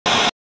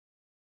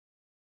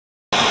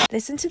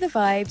Listen to The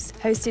Vibes,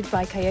 hosted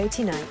by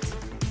Coyote Night.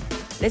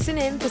 Listen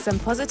in for some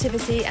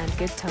positivity and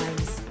good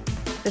times.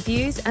 The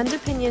views and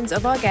opinions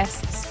of our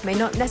guests may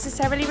not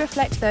necessarily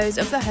reflect those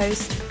of the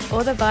host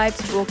or the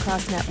Vibes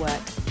Broadcast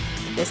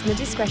Network. Listener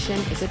discretion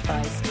is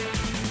advised.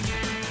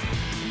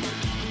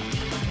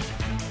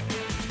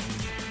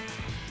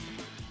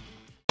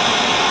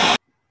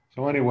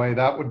 So anyway,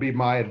 that would be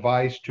my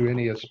advice to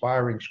any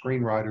aspiring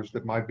screenwriters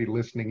that might be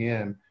listening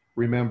in.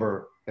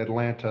 Remember,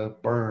 Atlanta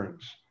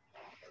burns.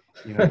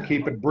 You know,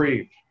 keep it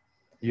brief.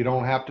 You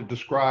don't have to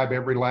describe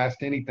every last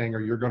anything or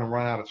you're going to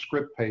run out of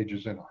script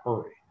pages in a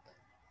hurry.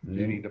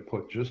 You need to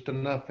put just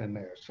enough in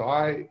there. So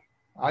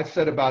I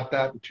said about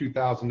that in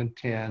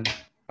 2010.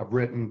 I've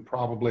written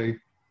probably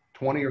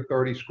 20 or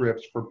 30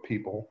 scripts for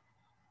people.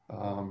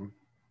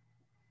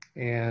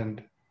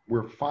 And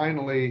we're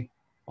finally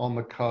on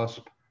the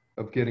cusp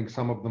of getting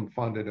some of them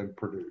funded and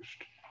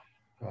produced.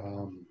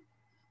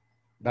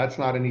 That's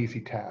not an easy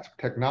task.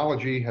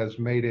 Technology has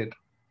made it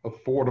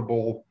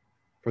affordable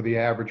for the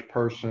average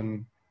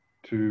person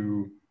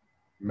to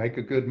make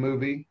a good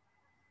movie,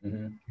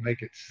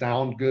 make it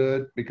sound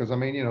good. Because I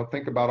mean, you know,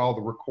 think about all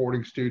the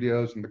recording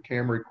studios and the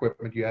camera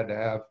equipment you had to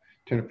have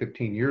 10 or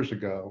 15 years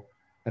ago.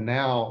 And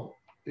now,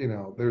 you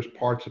know, there's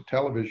parts of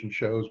television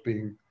shows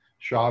being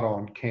shot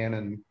on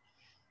Canon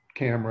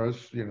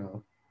cameras, you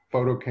know,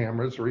 photo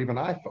cameras, or even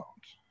iPhones.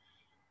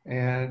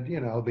 And, you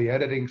know, the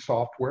editing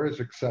software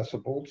is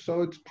accessible.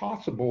 So it's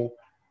possible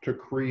to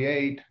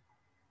create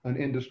an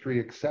industry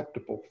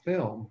acceptable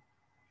film,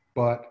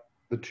 but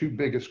the two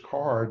biggest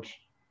cards,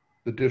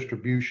 the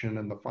distribution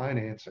and the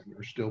financing,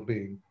 are still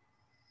being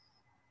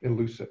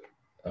elusive.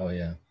 Oh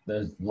yeah,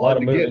 there's a lot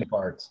of moving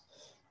parts.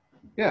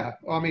 Yeah,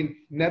 I mean,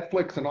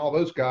 Netflix and all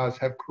those guys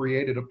have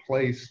created a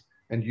place,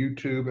 and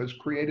YouTube has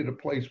created a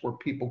place where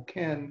people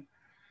can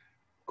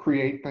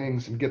create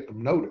things and get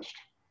them noticed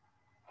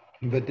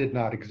that did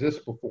not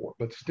exist before.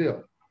 But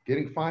still,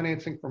 getting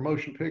financing for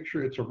motion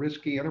picture, it's a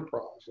risky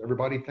enterprise.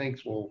 Everybody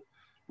thinks, well,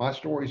 my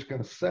story's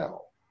going to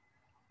sell.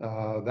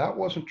 That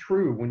wasn't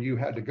true when you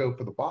had to go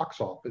for the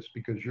box office,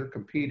 because you're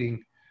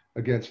competing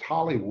against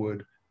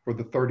Hollywood for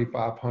the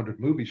 3,500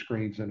 movie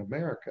screens in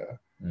America,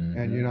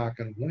 and you're not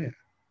going to win.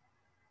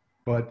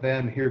 But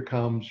then here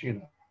comes, you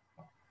know,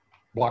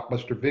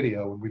 Blockbuster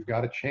Video, and we've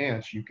got a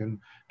chance. You can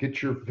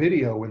get your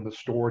video in the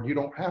store, and you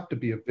don't have to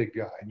be a big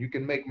guy. And you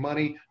can make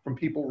money from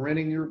people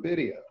renting your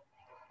video.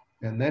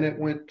 And then it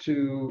went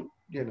to,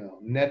 you know,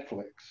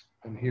 Netflix,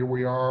 and here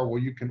we are.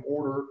 Well, you can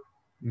order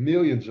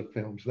millions of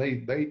films.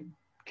 They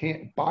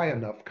can't buy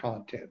enough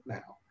content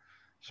now.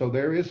 So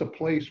there is a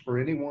place for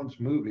anyone's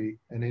movie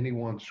and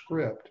anyone's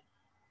script,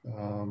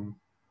 and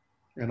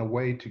a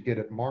way to get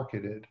it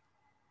marketed.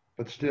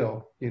 But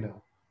still, you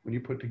know, when you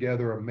put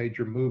together a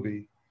major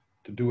movie,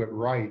 to do it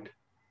right,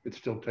 it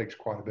still takes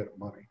quite a bit of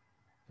money.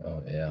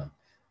 Oh yeah.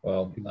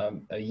 Well,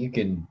 you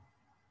can,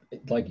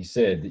 like you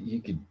said,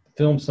 you could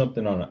film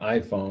something on an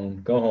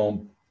iPhone, go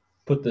home,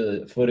 put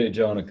the footage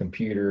on a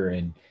computer,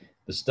 and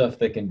the stuff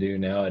they can do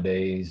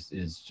nowadays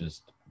is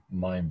just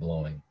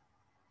mind-blowing.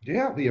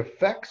 Yeah, the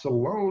effects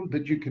alone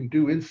that you can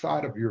do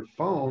inside of your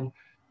phone,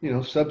 you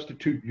know,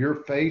 substitute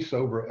your face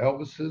over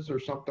Elvis's or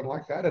something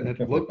like that, and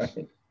it looks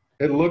right.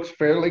 It looks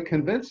fairly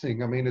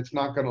convincing. I mean, it's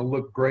not going to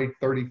look great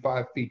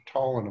 35 feet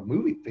tall in a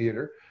movie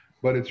theater,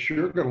 but it's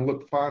sure going to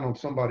look fine on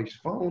somebody's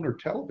phone or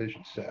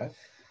television set.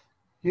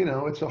 You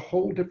know, it's a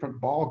whole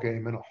different ball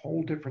game and a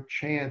whole different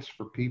chance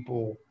for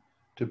people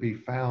to be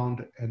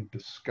found and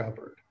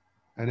discovered.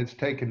 And it's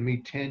taken me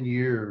 10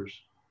 years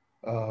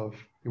of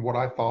what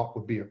I thought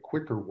would be a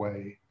quicker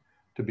way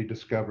to be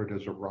discovered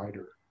as a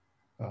writer.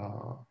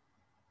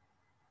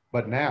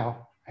 But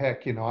now,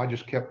 heck, you know, I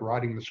just kept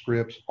writing the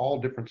scripts,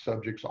 all different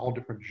subjects, all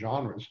different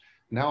genres.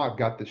 Now I've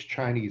got this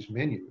Chinese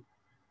menu,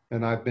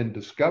 and I've been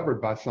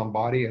discovered by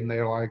somebody, and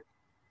they're like,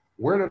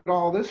 where did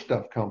all this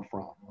stuff come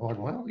from? I'm like,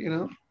 well, you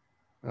know,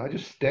 I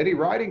just steady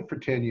writing for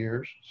 10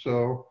 years.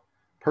 So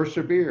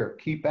persevere,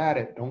 keep at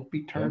it. Don't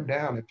be turned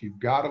down. If you've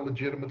got a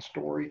legitimate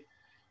story,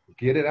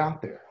 get it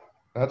out there.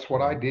 That's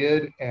what I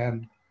did.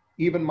 And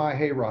even my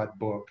Hayride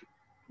book,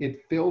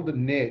 it filled a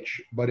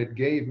niche, but it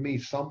gave me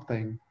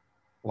something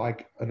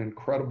like an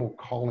incredible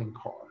calling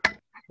card.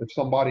 If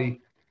somebody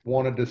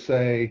wanted to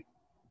say,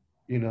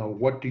 you know,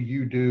 what do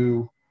you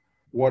do?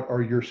 What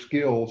are your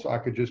skills? I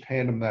could just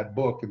hand them that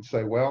book and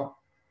say, well,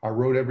 I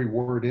wrote every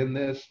word in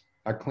this.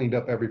 I cleaned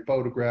up every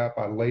photograph.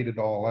 I laid it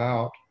all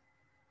out.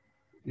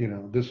 You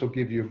know, this will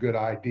give you a good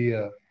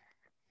idea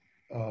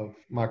of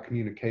my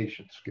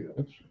communication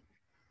skills.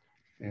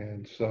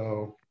 And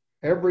so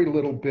every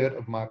little bit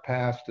of my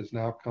past has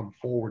now come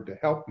forward to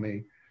help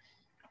me.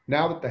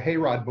 Now that the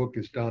Hayride book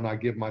is done, I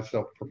give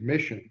myself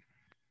permission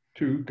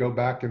to go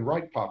back and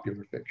write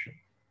popular fiction.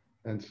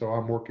 And so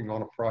I'm working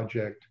on a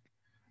project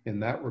in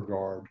that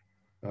regard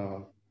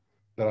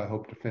that I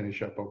hope to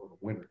finish up over the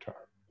winter time.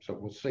 So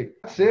we'll see.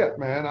 That's it,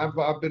 man.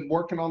 I've been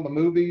working on the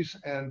movies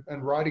and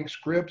writing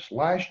scripts.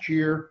 Last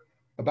year,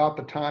 about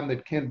the time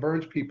that Ken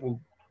Burns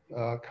people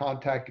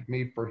contacted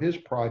me for his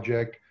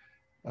project,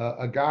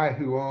 a guy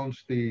who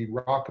owns the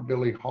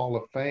Rockabilly Hall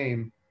of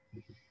Fame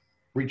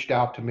reached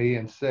out to me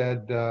and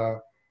said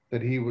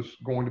that he was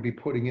going to be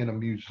putting in a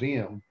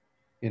museum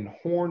in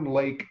Horn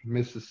Lake,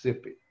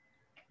 Mississippi,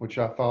 which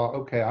I thought,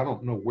 okay, I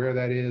don't know where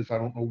that is. I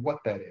don't know what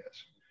that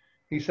is.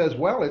 He says,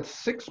 well, it's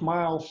 6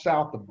 miles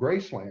south of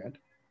Graceland,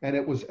 and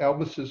it was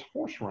Elvis's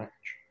horse ranch.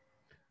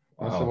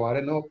 Wow. I said,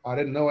 well, I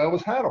didn't know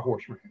Elvis had a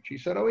horse ranch. He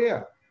said, oh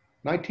yeah,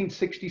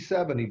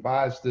 1967, he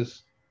buys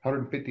this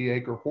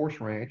 150-acre horse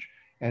ranch,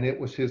 and it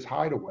was his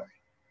hideaway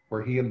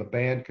where he and the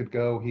band could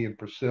go, he and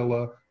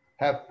Priscilla,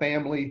 have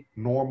family,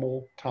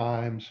 normal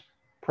times.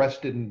 Press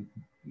didn't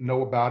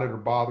know about it or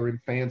bother him.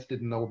 Fans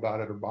didn't know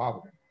about it or bother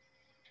him.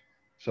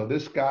 So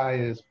this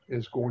guy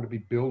is going to be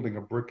building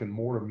a brick and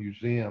mortar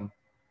museum.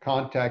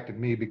 Contacted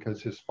me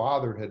because his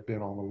father had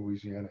been on the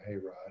Louisiana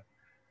hayride.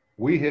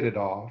 We hit it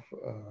off.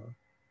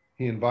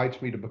 He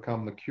invites me to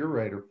become the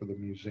curator for the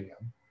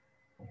museum.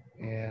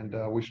 And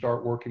we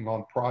start working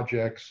on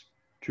projects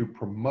to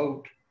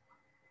promote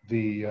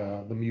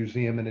the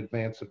museum in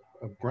advance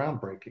of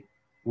groundbreaking.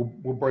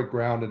 We'll break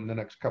ground in the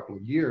next couple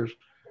of years,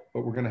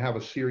 but we're going to have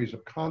a series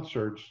of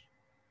concerts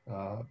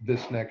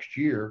this next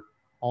year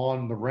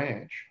on the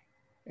ranch,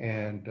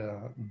 and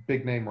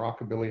big name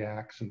rockabilly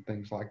acts and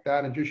things like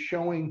that, and just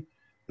showing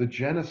the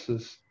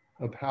genesis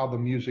of how the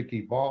music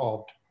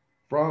evolved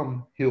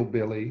from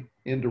hillbilly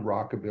into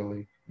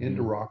rockabilly,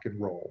 into rock and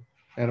roll.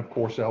 And of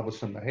course,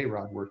 Elvis and the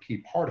Hayride were a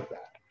key part of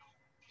that.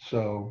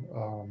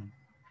 So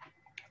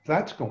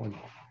that's going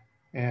on.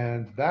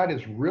 And that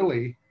is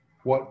really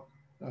what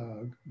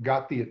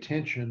got the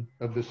attention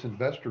of this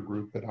investor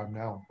group that I'm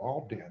now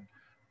involved in,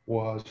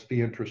 was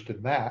the interest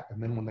in that.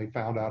 And then when they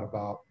found out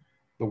about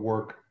the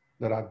work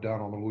that I've done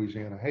on the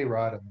Louisiana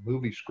Hayride and the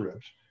movie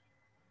scripts,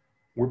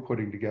 we're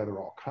putting together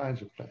all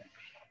kinds of things.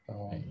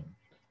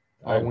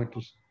 I went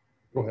to,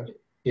 go ahead.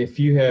 If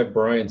you have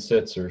Brian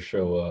Setzer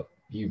show up,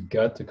 you've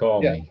got to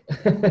call me.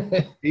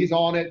 He's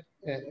on it.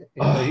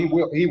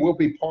 He will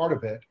be part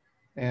of it.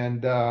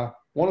 And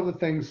one of the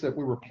things that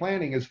we were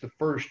planning is the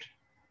first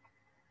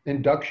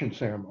induction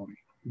ceremony.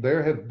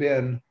 There have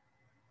been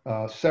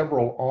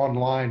several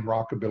online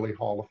Rockabilly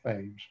Hall of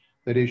Fames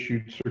that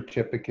issued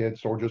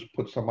certificates or just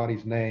put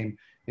somebody's name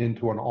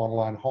into an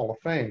online Hall of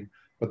Fame.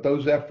 But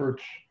those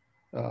efforts,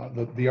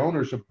 the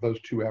owners of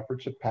those two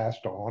efforts have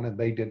passed on, and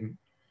they didn't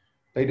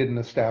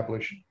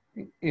establish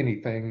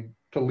anything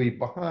to leave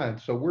behind.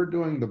 So we're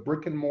doing the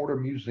brick and mortar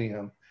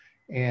museum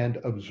and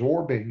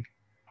absorbing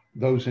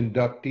those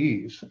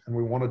inductees. And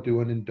we want to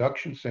do an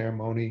induction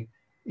ceremony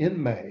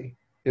in May.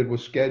 It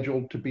was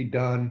scheduled to be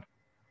done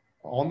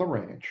on the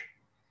ranch.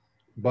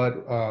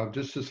 But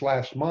just this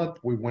last month,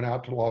 we went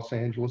out to Los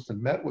Angeles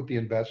and met with the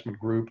investment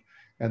group,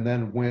 and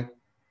then went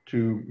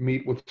to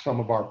meet with some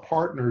of our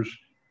partners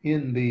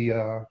in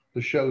the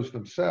shows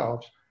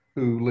themselves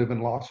who live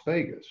in Las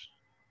Vegas.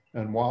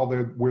 And while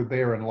we're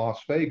there in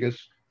Las Vegas,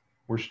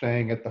 we're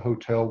staying at the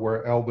hotel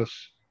where Elvis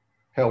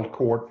held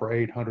court for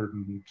 800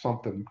 and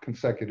something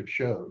consecutive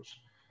shows.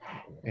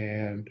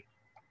 And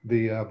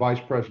the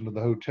vice president of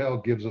the hotel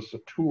gives us a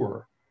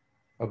tour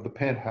of the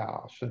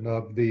penthouse and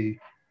of the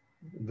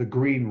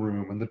green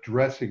room and the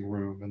dressing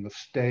room and the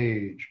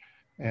stage.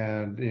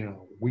 And, you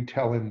know, we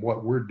tell him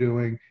what we're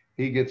doing.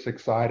 He gets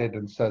excited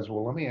and says,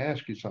 well, let me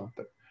ask you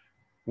something.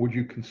 Would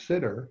you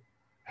consider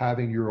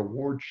having your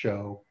award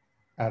show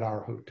at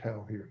our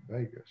hotel here in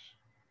Vegas,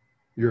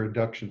 your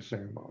induction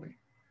ceremony?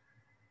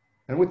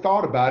 And we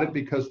thought about it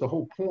because the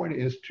whole point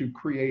is to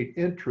create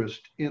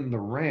interest in the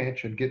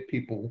ranch and get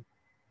people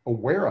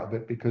aware of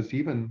it, because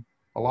even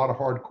a lot of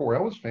hardcore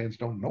Elvis fans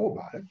don't know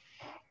about it.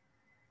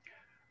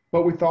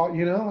 But we thought,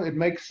 you know, it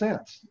makes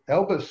sense.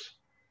 Elvis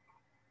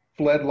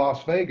fled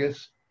Las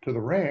Vegas to the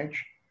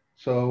ranch,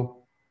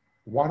 so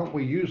why don't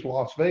we use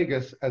Las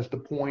Vegas as the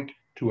point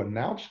to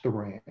announce the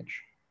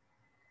ranch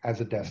as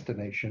a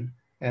destination,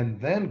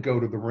 and then go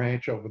to the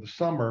ranch over the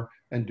summer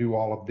and do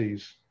all of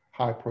these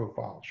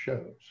high-profile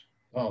shows.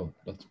 Oh,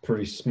 that's a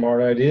pretty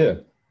smart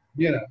idea.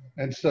 You know,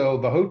 and so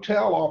the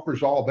hotel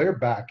offers all their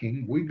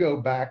backing. We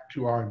go back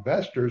to our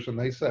investors and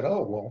they said,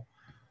 oh, well,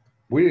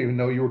 we didn't even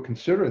know you were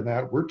considering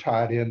that. We're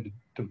tied in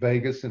to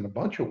Vegas in a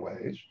bunch of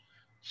ways.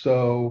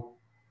 So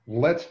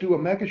let's do a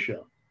mega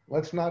show.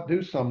 Let's not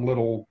do some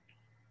little,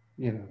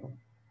 you know,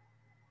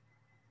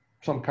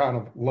 some kind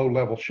of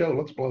low-level show.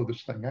 Let's blow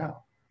this thing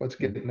out. Let's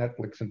get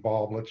Netflix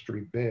involved. Let's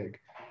dream big.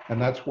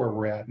 And that's where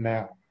we're at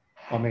now.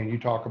 I mean, you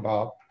talk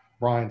about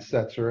Brian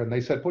Setzer, and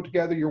they said, put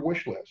together your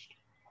wish list.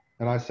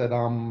 And I said,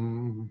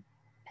 Paul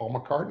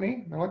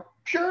McCartney? And they're like,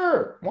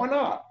 sure, why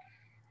not?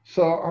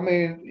 So, I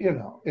mean, you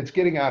know, it's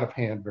getting out of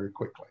hand very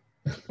quickly.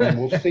 And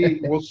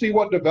we'll see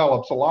what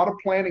develops. A lot of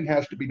planning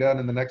has to be done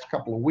in the next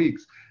couple of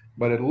weeks,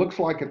 but it looks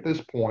like at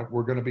this point,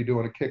 we're going to be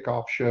doing a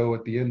kickoff show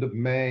at the end of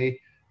May,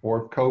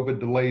 or if COVID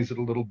delays it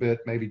a little bit,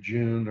 maybe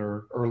June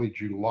or early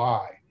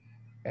July.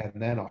 And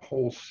then a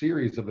whole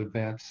series of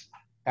events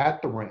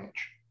at the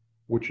ranch,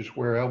 which is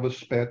where Elvis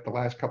spent the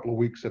last couple of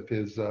weeks of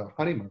his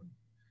honeymoon.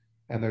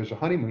 And there's a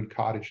honeymoon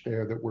cottage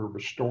there that we're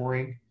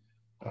restoring.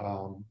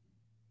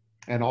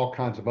 and all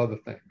kinds of other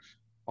things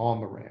on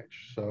the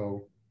ranch.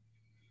 So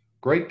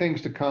great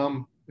things to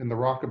come in the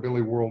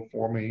rockabilly world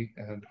for me.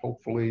 And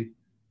hopefully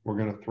we're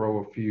going to throw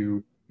a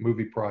few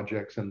movie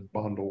projects in the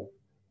bundle.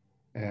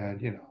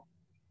 And,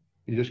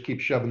 you just keep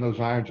shoving those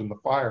irons in the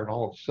fire, and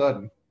all of a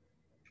sudden,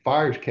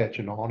 fire's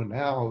catching on. And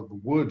now the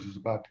woods is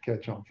about to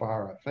catch on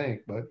fire, I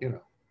think. But,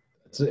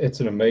 It's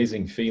an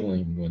amazing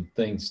feeling when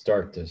things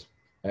start to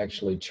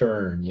actually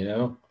churn,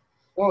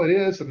 well, it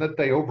is, and that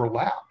they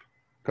overlap,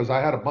 because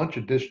I had a bunch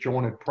of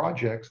disjointed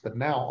projects that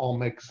now all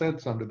make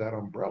sense under that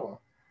umbrella.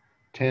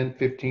 10,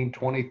 15,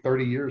 20,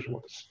 30 years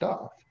worth of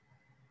stuff.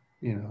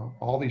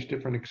 All these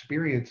different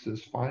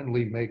experiences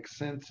finally make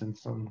sense in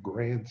some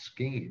grand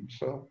scheme.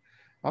 So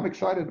I'm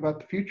excited about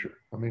the future.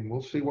 I mean,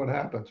 we'll see what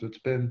happens. It's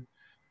been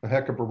a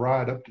heck of a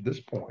ride up to this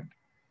point,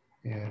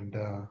 and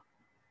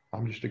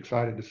I'm just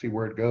excited to see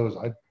where it goes.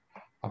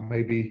 I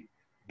may be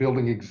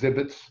building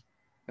exhibits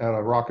at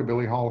a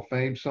Rockabilly Hall of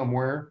Fame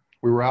somewhere.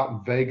 We were out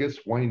in Vegas.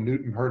 Wayne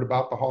Newton heard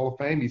about the Hall of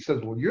Fame. He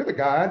says, well, you're the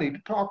guy I need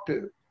to talk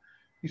to.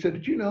 He said,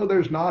 did you know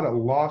there's not a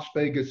Las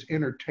Vegas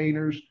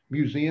Entertainers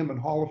Museum and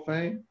Hall of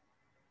Fame?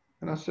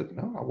 And I said,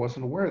 no, I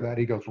wasn't aware of that.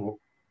 He goes, well,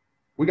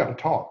 we got to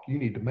talk. You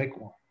need to make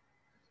one,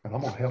 and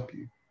I'm going to help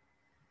you.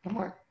 I'm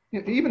like,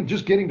 even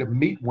just getting to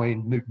meet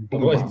Wayne Newton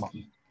blew my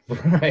mind.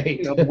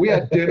 Right. We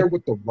had dinner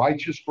with the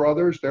Righteous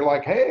Brothers. They're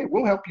like, hey,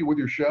 we'll help you with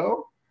your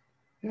show.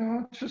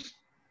 It's just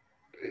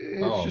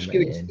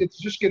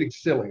getting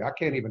silly. I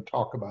can't even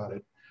talk about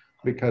it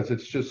because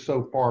it's just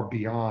so far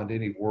beyond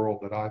any world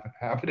that I've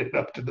inhabited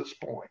up to this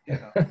point.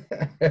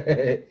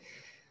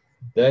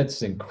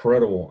 That's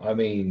incredible. I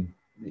mean,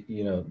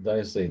 like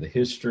I say, the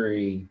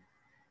history,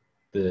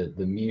 the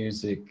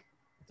music,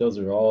 those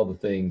are all the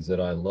things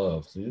that I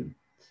love. So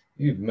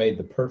you've made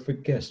the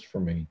perfect guest for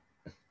me.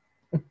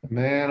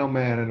 Man, oh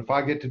man. And if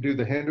I get to do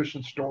the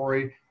Henderson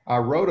story, I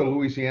wrote a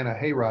Louisiana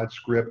hayride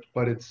script,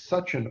 but it's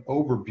such an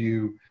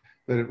overview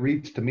that it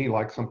reads to me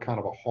like some kind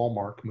of a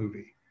Hallmark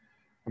movie.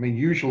 I mean,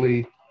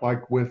 usually,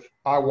 like with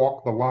I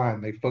Walk the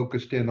Line, they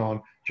focused in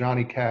on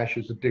Johnny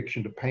Cash's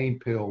addiction to pain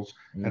pills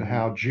and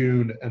how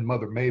June and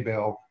Mother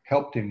Maybelle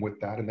helped him with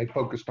that. And they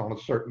focused on a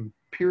certain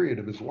period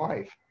of his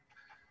life.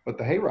 But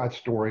the hayride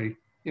story,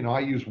 I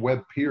use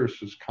Webb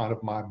Pierce as kind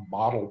of my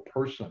model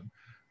person,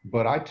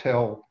 but I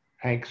tell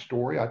Hank's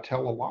story. I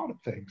tell a lot of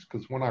things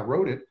because when I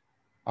wrote it,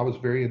 I was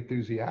very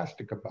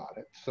enthusiastic about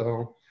it.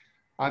 So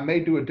I may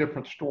do a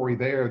different story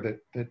there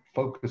that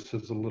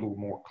focuses a little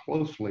more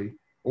closely,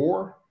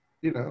 or,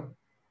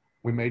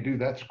 we may do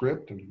that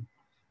script and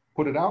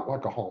put it out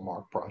like a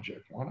Hallmark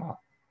project. Why not?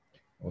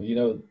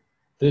 Well,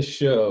 this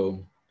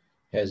show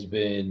has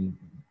been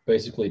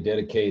basically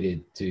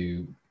dedicated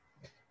to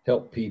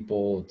help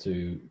people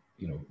to,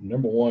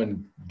 number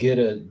one, get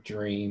a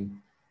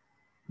dream.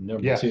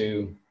 Number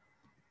two,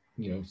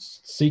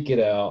 seek it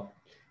out.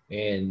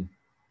 And,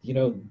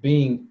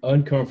 being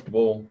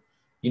uncomfortable,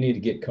 you need to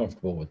get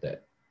comfortable with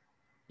that.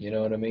 You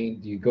know what I mean?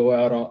 You go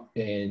out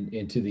and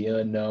into the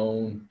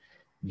unknown,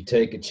 you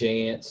take a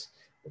chance.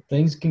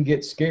 Things can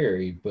get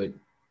scary, but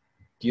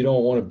you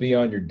don't want to be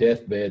on your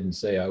deathbed and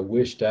say, I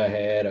wished I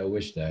had.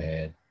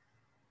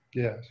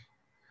 Yes,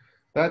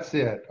 that's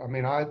it. I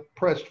mean, I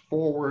pressed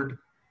forward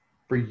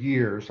for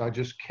years. I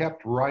just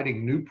kept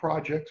writing new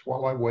projects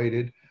while I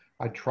waited.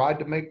 I tried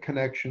to make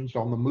connections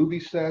on the movie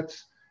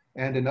sets,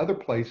 and in other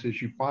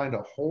places, you find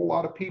a whole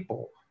lot of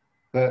people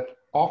that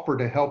offer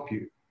to help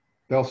you.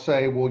 They'll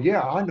say, well,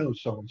 yeah, I know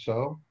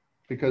so-and-so,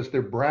 because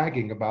they're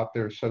bragging about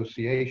their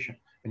association.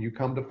 And you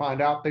come to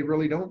find out they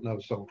really don't know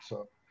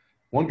so-and-so.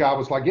 One guy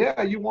was like,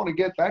 yeah, you want to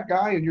get that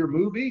guy in your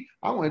movie?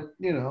 I went,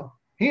 he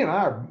and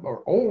I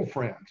are old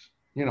friends.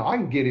 I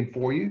can get him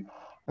for you.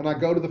 And I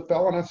go to the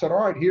fella and I said,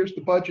 all right, here's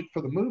the budget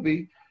for the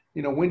movie.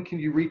 When can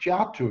you reach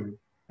out to him?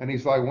 And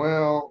he's like,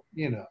 well,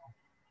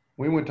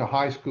 we went to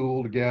high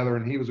school together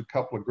and he was a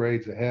couple of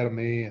grades ahead of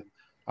me. And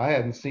I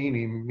hadn't seen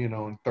him,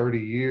 in 30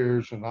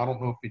 years. And I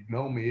don't know if he'd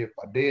know me if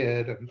I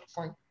did. And it's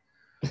like,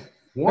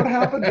 what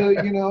happened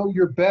to,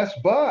 your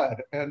best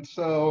bud? And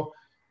so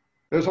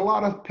there's a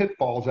lot of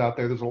pitfalls out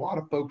there. There's a lot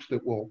of folks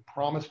that will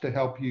promise to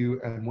help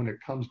you. And when it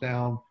comes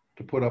down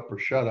to put up or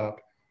shut up,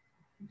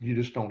 you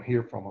just don't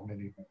hear from them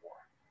anymore.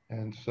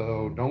 And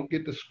so don't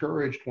get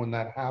discouraged when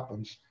that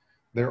happens.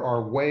 There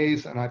are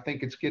ways, and I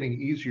think it's getting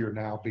easier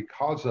now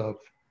because of,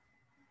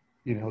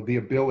 the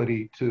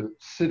ability to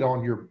sit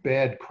on your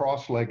bed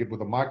cross-legged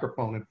with a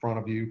microphone in front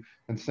of you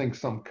and sing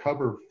some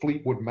cover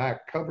Fleetwood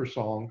Mac cover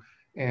song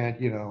and,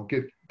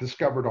 get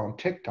discovered on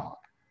TikTok.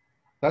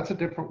 That's a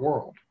different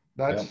world.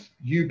 That's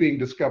you being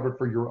discovered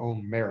for your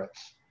own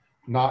merits,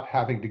 not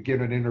having to get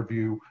an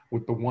interview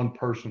with the one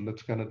person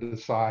that's going to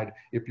decide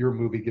if your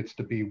movie gets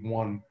to be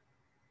one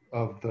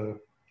of the,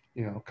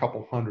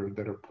 couple hundred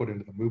that are put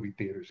into the movie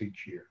theaters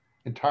each year.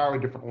 Entirely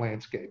different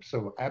landscape.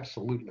 So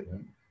absolutely.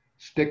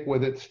 Stick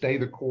with it, stay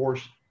the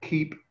course,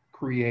 keep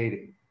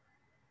creating.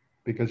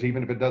 Because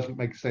even if it doesn't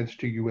make sense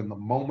to you in the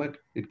moment,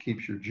 it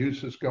keeps your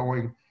juices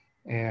going.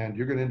 And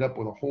you're going to end up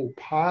with a whole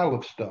pile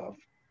of stuff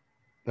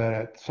that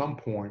at some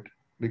point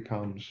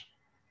becomes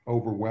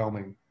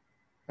overwhelming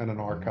and an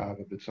archive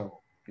of its own,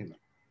 you know.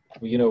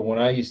 Well, you know, when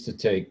I used to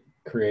take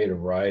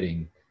creative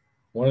writing,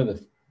 one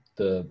of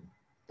the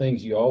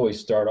things you always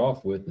start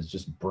off with is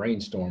just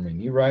brainstorming.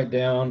 You write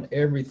down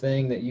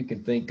everything that you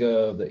can think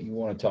of that you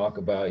want to talk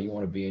about, you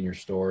want to be in your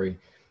story.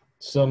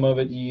 Some of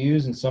it you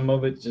use, and some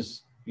of it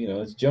just, you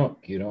know, it's junk.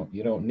 You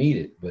don't need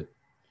it, but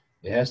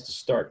it has to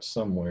start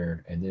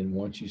somewhere. And then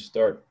once you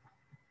start,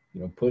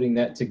 you know, putting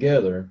that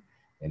together,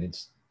 and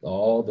it's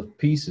all the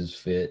pieces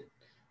fit,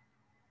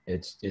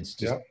 it's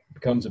just Yep.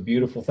 becomes a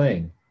beautiful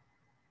thing.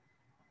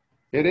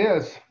 It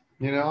is.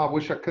 You know, I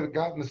wish I could have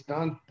gotten this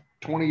done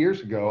 20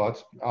 years ago.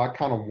 I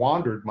kind of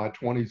wandered my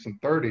 20s and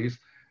 30s,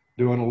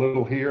 doing a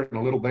little here and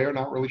a little there,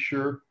 not really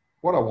sure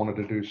what I wanted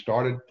to do.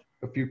 Started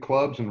a few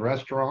clubs and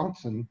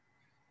restaurants, and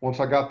once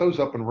I got those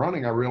up and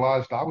running, I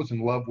realized I was in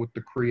love with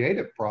the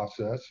creative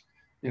process.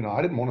 You know,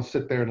 I didn't want to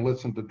sit there and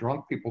listen to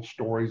drunk people's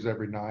stories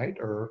every night,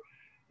 or,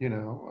 you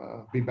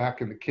know, be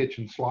back in the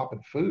kitchen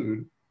slopping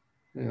food.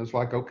 And it was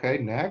like, okay,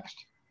 next.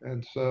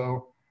 And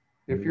so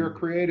if you're a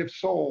creative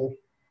soul,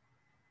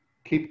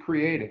 keep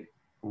creating.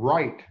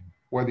 Write,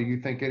 whether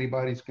you think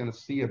anybody's going to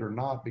see it or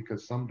not,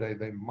 because someday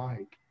they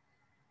might.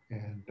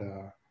 And,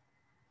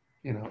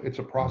 you know, it's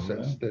a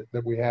process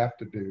that we have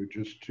to do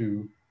just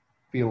to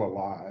feel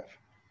alive.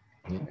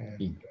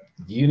 And,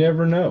 you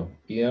never know,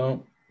 you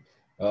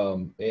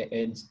know,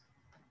 and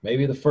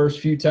maybe the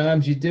first few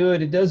times you do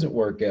it, it doesn't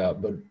work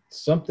out, but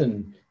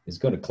something is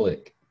going to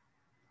click.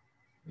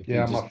 If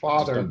yeah, just, my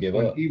father, don't give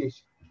when up. he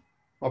was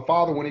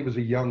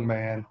a young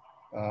man,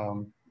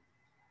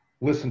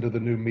 listened to the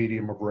new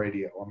medium of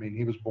radio. I mean,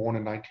 he was born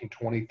in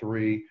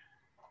 1923.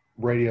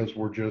 Radios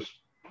were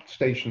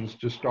stations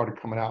just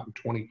started coming out in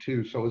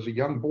 22. So as a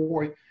young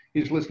boy,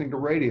 he's listening to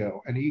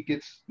radio, and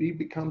he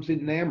becomes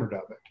enamored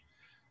of it.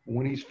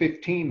 When he's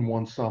 15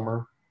 one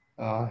summer,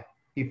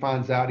 he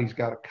finds out he's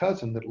got a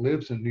cousin that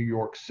lives in New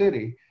York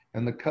City,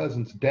 and the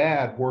cousin's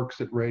dad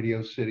works at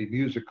Radio City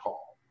Music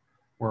Hall,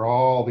 where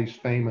all these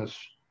famous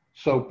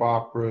soap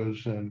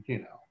operas and, you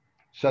know,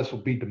 Cecil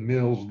B.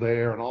 DeMille's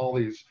there, and all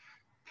these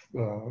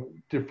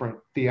different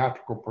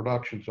theatrical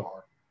productions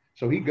are.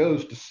 So he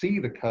goes to see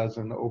the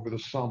cousin over the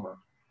summer,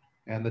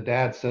 and the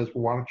dad says,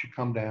 well, why don't you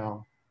come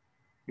down,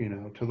 you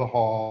know, to the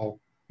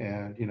hall,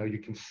 and, you know, you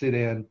can sit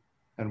in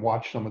and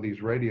watch some of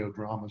these radio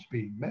dramas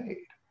being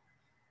made.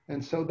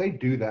 And so they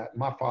do that.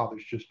 My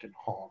father's just in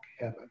hog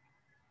heaven.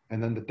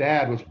 And then the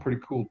dad was a pretty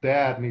cool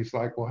dad, and he's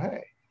like, well,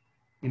 hey,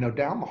 you know,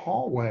 down the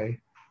hallway,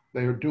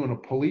 they're doing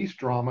a police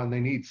drama, and they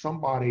need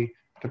somebody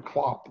to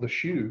clop the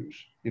shoes,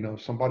 you know,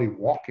 somebody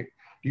walking.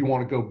 Do you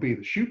want to go be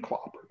the shoe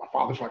clopper? My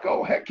father's like,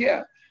 oh, heck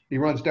yeah. He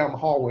runs down the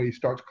hallway, he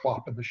starts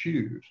clopping the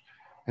shoes.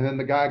 And then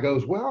the guy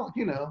goes, well,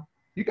 you know,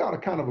 you got a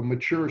kind of a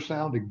mature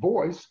sounding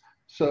voice,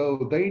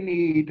 so they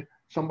need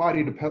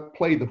somebody to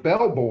play the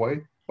bellboy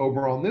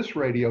over on this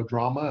radio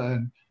drama,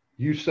 and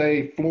you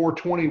say floor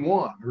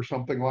 21 or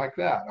something like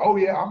that. Oh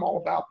yeah, I'm all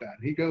about that.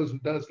 He goes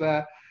and does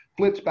that,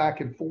 flits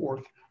back and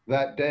forth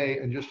that day,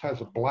 and just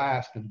has a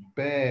blast and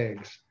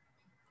begs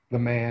the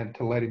man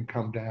to let him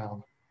come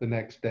down the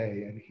next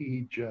day, and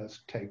he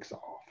just takes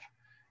off.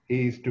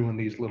 He's doing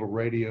these little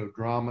radio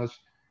dramas,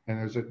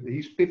 and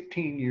he's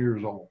 15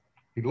 years old.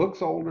 He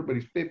looks older, but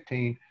he's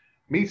 15.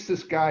 Meets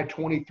this guy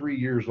 23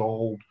 years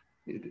old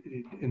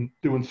in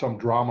doing some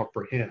drama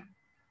for him.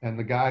 And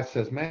the guy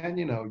says, man,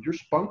 you know, you're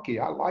spunky.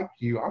 I like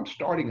you. I'm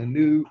starting a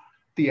new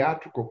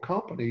theatrical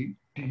company.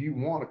 Do you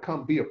want to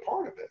come be a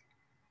part of it?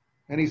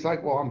 And he's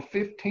like, well, I'm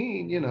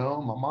 15. You know,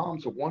 my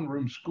mom's a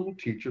one-room school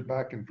teacher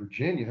back in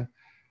Virginia.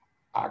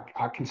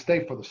 I can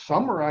stay for the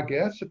summer, I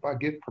guess, if I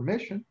get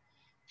permission.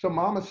 So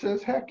mama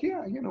says, heck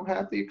yeah, you know,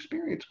 have the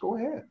experience. Go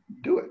ahead,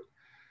 do it.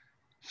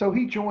 So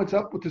he joins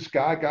up with this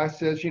guy. Guy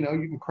says, you know,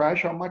 you can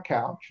crash on my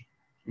couch.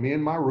 Me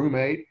and my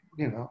roommate,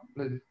 you know,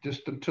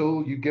 just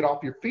until you get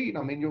off your feet.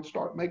 I mean, you'll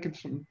start making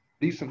some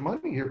decent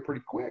money here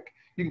pretty quick.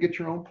 You can get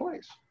your own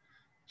place.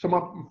 So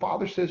my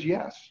father says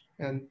yes.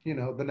 And, you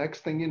know, the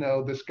next thing you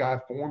know, this guy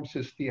forms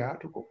his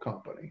theatrical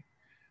company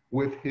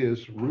with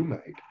his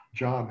roommate,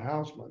 John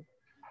Houseman.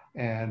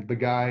 And the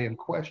guy in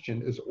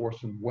question is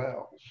Orson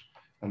Welles.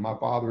 And my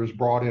father is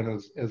brought in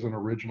as an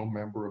original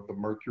member of the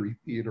Mercury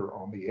Theater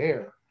on the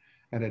Air.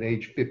 And at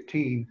age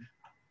 15,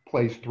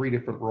 plays 3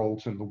 different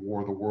roles in the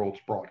War of the Worlds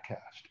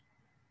broadcast.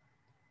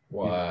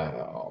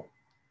 Wow.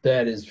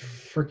 That is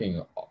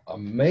freaking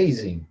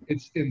amazing.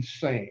 It's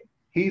insane.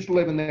 He's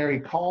living there. He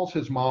calls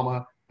his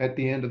mama at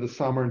the end of the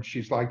summer, and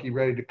she's like, you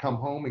ready to come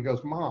home? He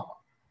goes,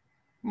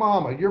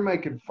 Mama, you're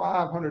making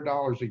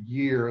 $500 a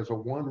year as a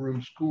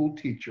one-room school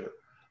teacher.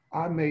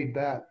 I made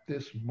that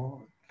this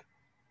month,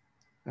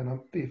 and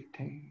I'm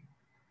 15.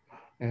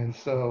 And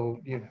so,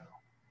 you know,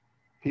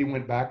 he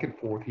went back and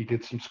forth. He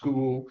did some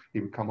school.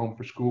 He would come home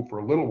for school for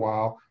a little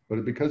while,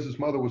 but because his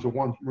mother was a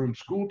one-room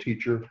school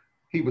teacher,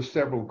 he was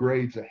several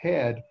grades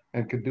ahead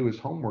and could do his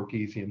homework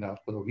easy enough,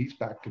 though he's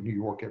back to New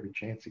York every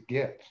chance he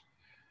gets.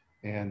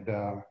 And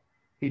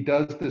he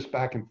does this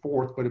back and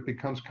forth, but it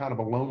becomes kind of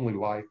a lonely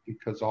life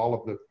because all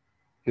of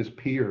his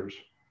peers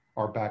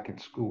are back in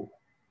school.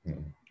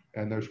 Mm-hmm.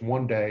 And there's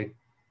one day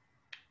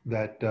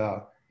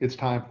that it's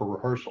time for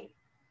rehearsal.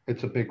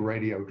 It's a big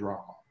radio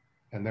drama,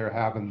 and they're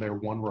having their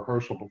one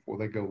rehearsal before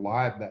they go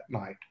live that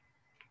night.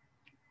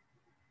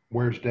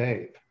 Where's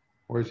Dave?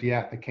 Where's he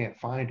at? They can't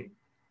find him.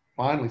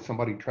 Finally,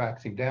 somebody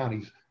tracks him down.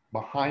 He's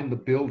behind the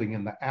building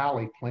in the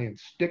alley playing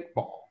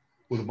stickball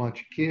with a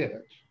bunch of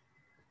kids.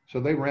 So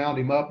they round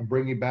him up and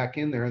bring him back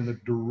in there, and the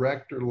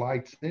director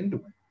lights into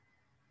him.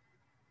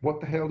 What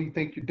the hell do you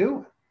think you're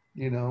doing?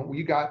 You know,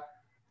 you got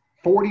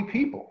 40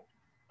 people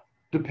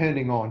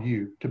depending on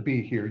you to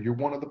be here. You're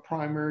one of the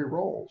primary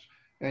roles,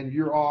 and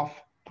you're off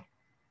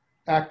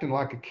acting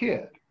like a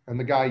kid. And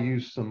the guy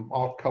used some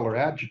off-color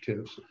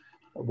adjectives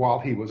while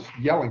he was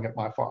yelling at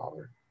my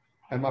father.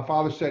 And my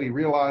father said he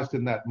realized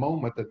in that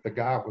moment that the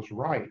guy was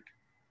right,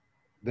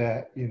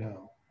 that, you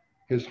know,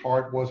 his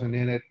heart wasn't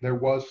in it. There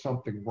was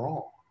something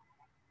wrong.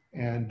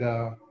 And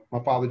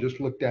my father just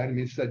looked at him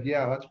and said,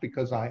 yeah, that's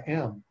because I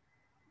am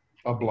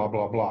a blah,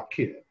 blah, blah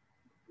kid.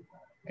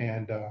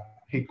 And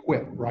he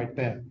quit right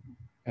then.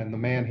 And the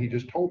man he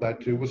just told that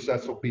to was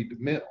Cecil B.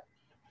 DeMille.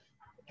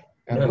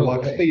 And No the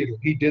Lux way. Theater.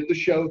 He did the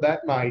show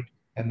that night,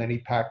 and then he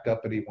packed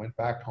up and he went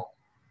back home.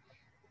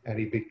 And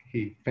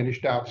he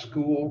finished out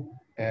school,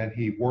 and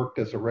he worked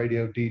as a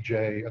radio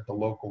DJ at the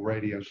local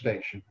radio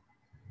station,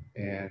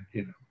 and,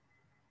 you know,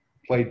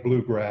 played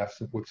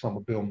bluegrass with some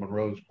of Bill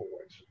Monroe's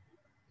boys,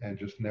 and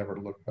just never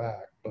looked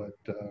back. But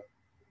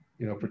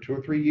you know, for 2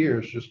 or 3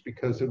 years, just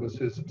because it was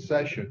his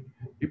obsession,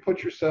 you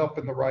put yourself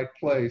in the right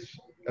place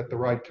at the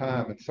right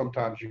time, and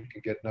sometimes you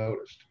can get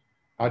noticed.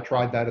 I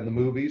tried that in the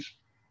movies,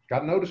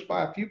 got noticed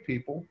by a few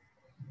people,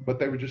 but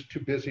they were just too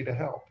busy to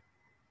help.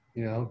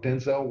 You know,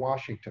 Denzel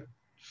Washington,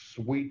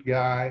 sweet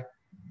guy,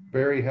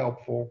 very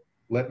helpful,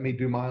 let me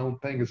do my own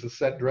thing as a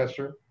set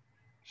dresser,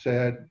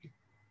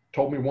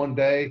 told me one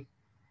day,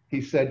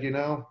 he said, you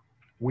know,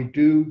 we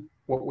do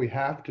what we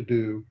have to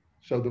do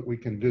so that we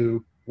can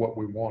do what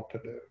we want to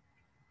do.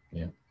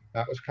 Yeah.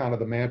 That was kind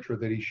of the mantra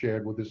that he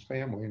shared with his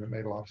family, and it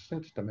made a lot of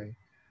sense to me.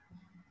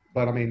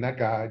 But I mean, that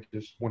guy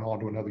just went on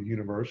to another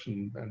universe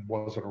and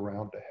wasn't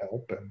around to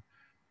help.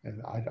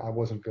 And I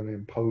wasn't going to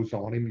impose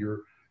on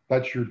him.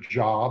 That's your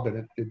job.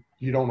 And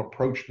you don't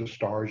approach the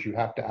stars. You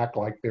have to act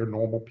like they're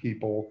normal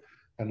people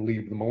and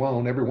leave them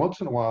alone. Every once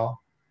in a while,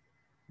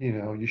 you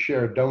know, you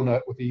share a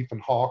donut with Ethan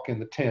Hawke in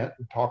the tent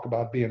and talk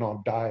about being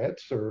on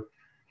diets, or,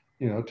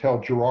 you know,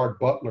 tell Gerard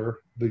Butler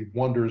the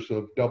wonders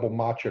of double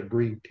matcha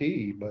green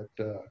tea. But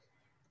the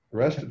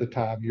rest of the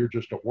time, you're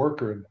just a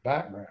worker in the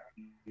background,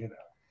 you know.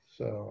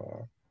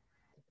 So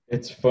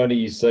It's funny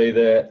you say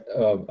that.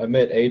 I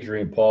met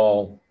Adrian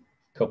Paul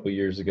a couple of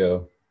years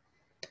ago,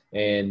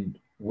 and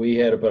we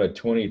had about a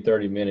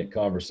 20-30 minute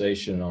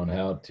conversation on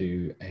how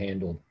to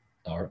handle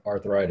our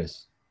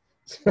arthritis.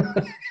 well,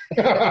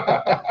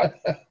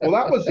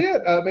 that was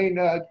it. I mean,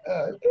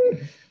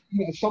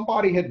 you know,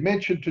 somebody had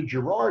mentioned to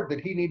Gerard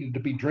that he needed to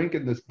be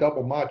drinking this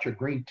double matcha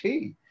green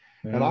tea.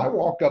 And I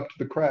walk up to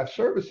the craft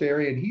service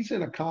area, and he's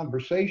in a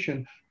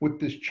conversation with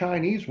this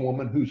Chinese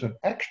woman who's an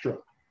extra.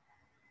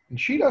 And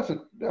she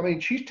doesn't, I mean,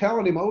 she's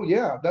telling him, oh,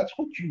 yeah, that's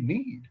what you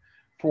need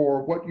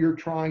for what you're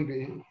trying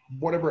to,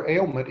 whatever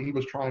ailment he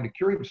was trying to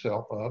cure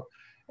himself of.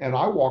 And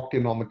I walked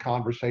in on the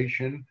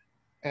conversation,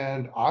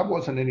 and I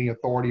wasn't any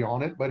authority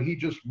on it, but he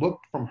just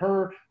looked from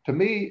her to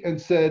me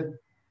and said,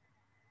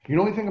 you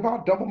know anything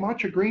about double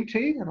matcha green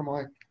tea? And I'm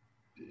like,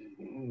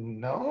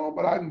 no,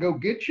 but I can go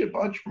get you a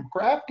bunch from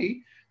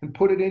Crafty and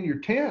put it in your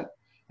tent.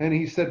 And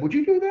he said, would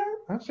you do that?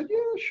 I said,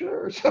 yeah,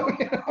 sure. So,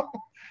 you know,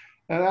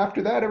 and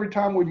after that, every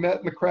time we met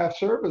in the craft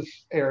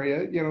service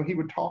area, you know, he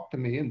would talk to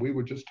me, and we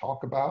would just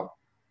talk about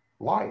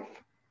life.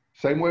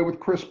 Same way with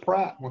Chris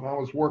Pratt when I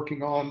was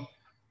working on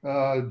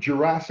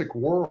Jurassic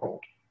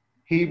World.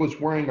 He was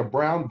wearing a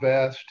brown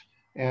vest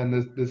and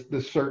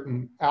this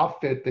certain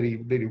outfit that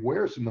he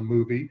wears in the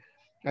movie.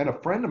 And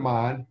a friend of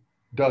mine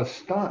does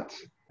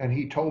stunts. And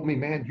he told me,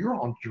 man, you're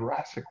on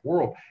Jurassic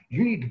World.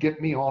 You need to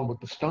get me on with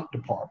the stunt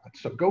department.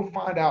 So go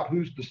find out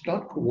who's the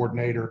stunt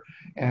coordinator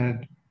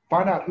and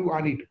find out who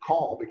I need to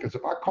call, because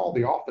if I call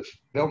the office,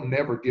 they'll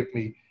never give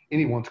me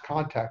anyone's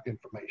contact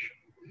information.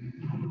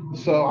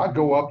 So I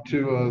go up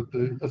to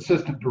the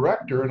assistant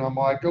director, and I'm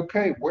like,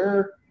 okay,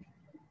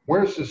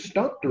 where's the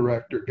stunt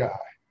director guy?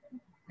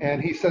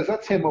 And he says,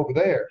 that's him over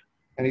there.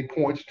 And he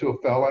points to a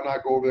fella, and I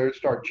go over there and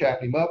start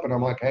chatting him up. And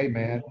I'm like, hey,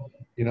 man,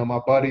 you know, my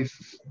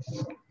buddy's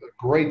a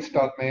great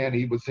stunt man.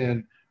 He was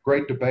in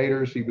Great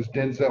Debaters. He was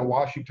Denzel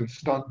Washington's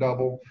stunt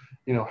double.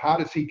 You know, how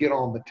does he get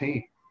on the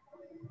team?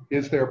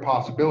 Is there a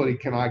possibility?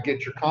 Can I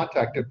get your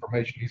contact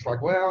information? He's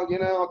like, well, you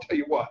know, I'll tell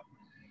you what.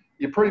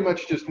 You pretty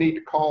much just need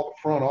to call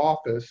the front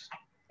office,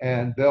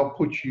 and they'll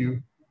put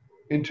you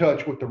in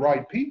touch with the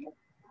right people.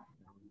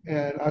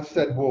 And I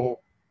said,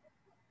 well,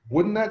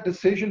 wouldn't that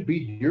decision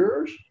be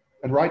yours?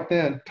 And right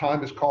then,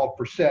 time is called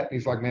for set. And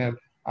he's like, man,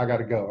 I got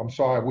to go. I'm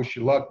sorry. I wish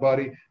you luck,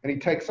 buddy. And he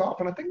takes off.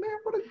 And I think, man,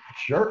 what a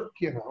jerk,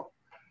 you know.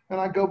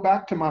 And I go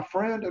back to my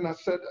friend, and I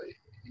said,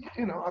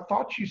 you know, I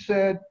thought you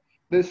said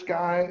this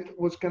guy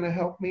was going to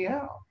help me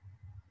out.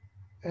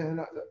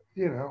 And,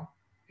 you know,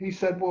 he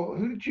said, well,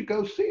 who did you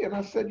go see? And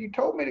I said, you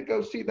told me to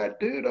go see that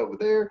dude over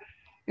there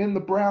in the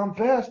brown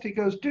vest. He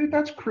goes, dude,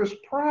 that's Chris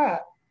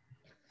Pratt.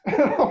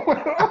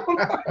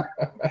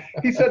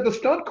 He said the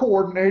stunt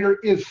coordinator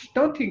is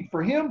stunting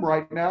for him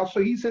right now, so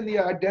he's in the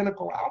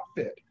identical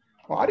outfit.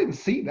 Well, I didn't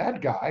see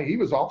that guy. He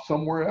was off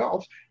somewhere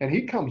else, and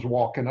he comes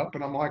walking up,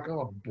 and I'm like,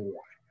 oh boy.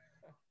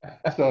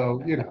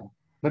 So,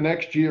 the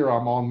next year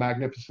I'm on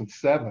Magnificent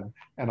Seven,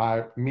 and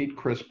I meet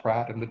Chris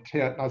Pratt in the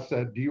tent, and I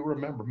said, do you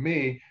remember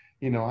me?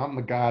 I'm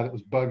the guy that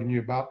was bugging you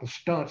about the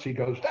stunts. He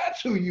goes,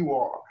 that's who you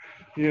are.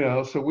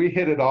 So we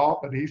hit it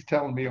off, and he's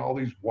telling me all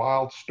these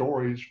wild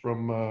stories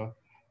from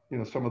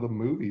some of the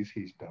movies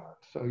he's done.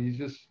 So you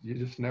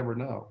just never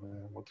know,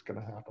 man, what's going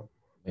to happen.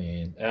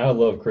 Man, I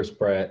love Chris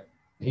Pratt.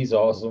 He's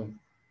awesome.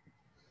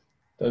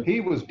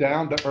 He was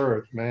down to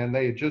earth, man.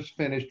 They had just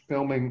finished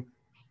filming,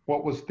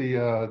 what was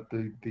the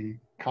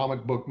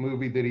comic book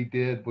movie that he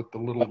did with the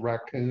little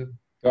raccoon?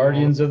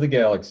 Guardians of the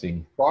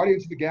Galaxy.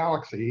 Guardians of the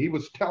Galaxy. He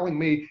was telling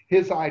me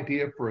his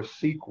idea for a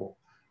sequel,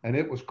 and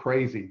it was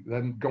crazy.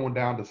 Then going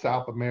down to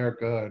South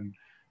America and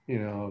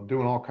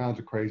doing all kinds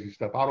of crazy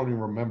stuff. I don't even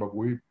remember.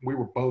 We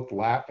were both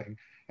laughing.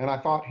 And I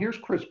thought, here's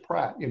Chris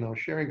Pratt,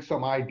 sharing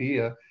some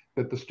idea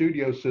that the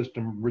studio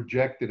system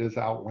rejected as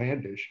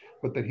outlandish,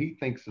 but that he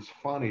thinks is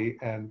funny.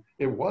 And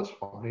it was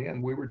funny.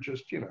 And we were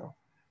just,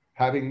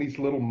 having these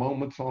little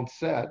moments on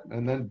set.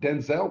 And then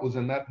Denzel was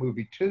in that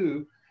movie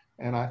too.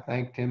 And I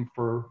thanked him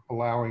for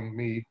allowing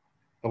me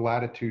the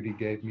latitude he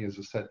gave me as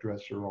a set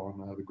dresser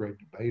on The Great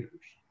Debaters.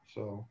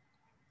 So.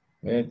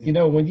 And,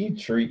 when you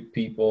treat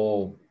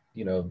people,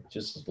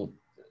 just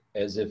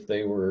as if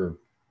they were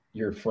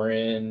your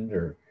friend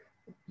or,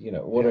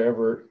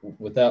 whatever,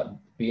 without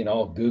being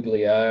all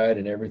googly eyed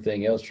and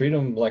everything else, treat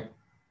them like,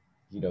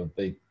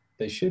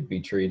 they should be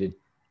treated.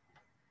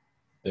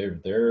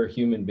 They're a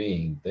human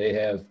being. They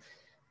have,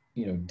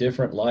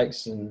 different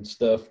likes and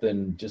stuff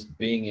than just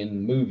being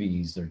in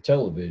movies or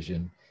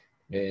television.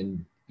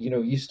 And,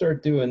 you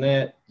start doing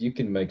that, you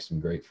can make some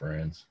great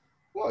friends.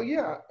 Well,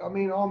 yeah. I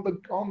mean, on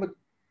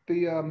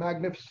the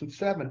Magnificent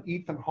Seven,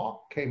 Ethan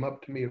Hawke came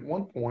up to me at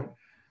one point.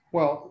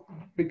 Well,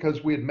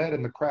 because we had met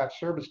in the craft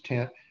service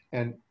tent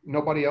and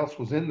nobody else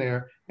was in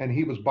there, and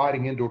he was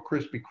biting into a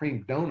Krispy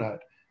Kreme donut.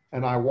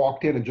 And I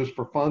walked in and just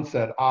for fun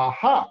said,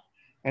 aha.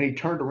 And he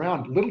turned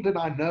around. Little did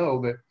I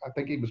know that I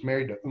think he was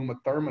married to Uma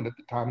Thurman at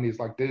the time. And he's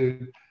like,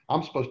 dude,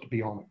 I'm supposed to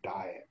be on a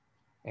diet.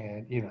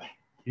 And,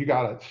 you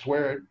got to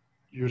swear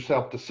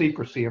yourself to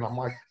secrecy. And I'm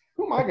like,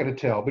 who am I going to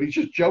tell? But he's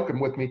just joking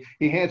with me.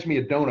 He hands me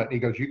a donut and he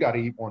goes, you got to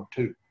eat one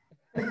too.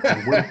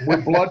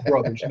 We're blood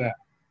brothers now.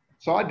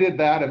 So I did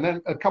that. And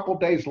then a couple of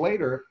days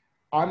later,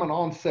 I'm an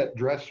on-set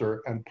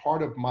dresser. And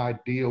part of my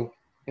deal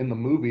in the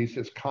movies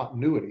is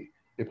continuity.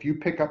 If you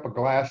pick up a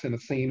glass in a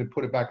scene and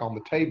put it back on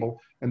the table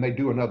and they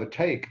do another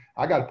take,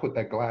 I got to put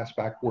that glass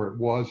back where it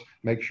was,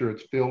 make sure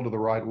it's filled to the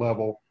right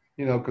level,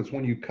 because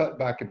when you cut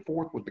back and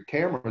forth with the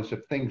cameras, if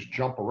things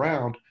jump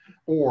around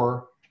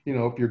or,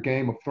 if you're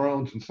Game of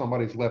Thrones and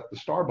somebody's left the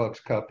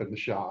Starbucks cup in the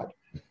shot,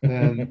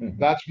 then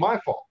that's my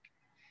fault.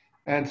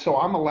 And so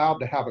I'm allowed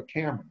to have a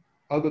camera.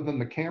 Other than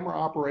the camera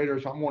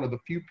operators, I'm one of the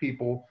few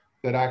people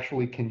that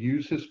actually can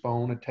use his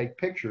phone and take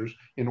pictures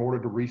in order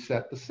to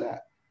reset the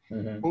set.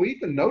 Mm-hmm. Well,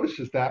 Ethan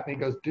notices that and he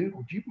goes, dude,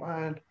 would you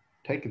mind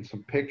taking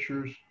some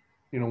pictures,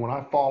 when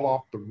I fall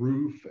off the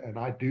roof and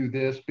I do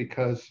this?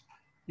 Because,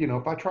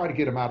 if I try to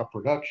get them out of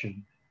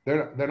production,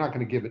 they're not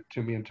going to give it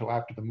to me until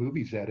after the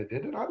movie's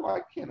edited. And I'd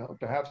like,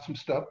 to have some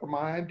stuff for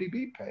my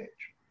IMDb page.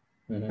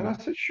 Mm-hmm. And I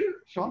said, sure.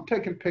 So I'm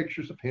taking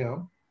pictures of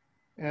him.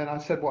 And I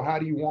said, well, how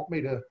do you want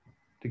me to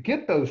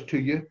get those to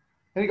you?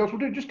 And he goes, well,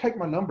 dude, just take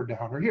my number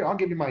down, or here, I'll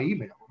give you my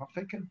email. And I'm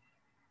thinking,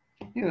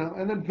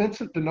 and then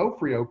Vincent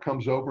D'Onofrio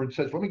comes over and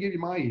says, let me give you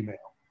my email.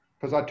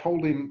 Because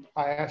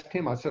I asked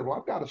him, I said, well,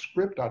 I've got a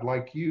script I'd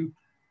like you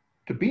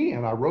to be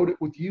in. I wrote it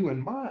with you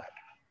in mind.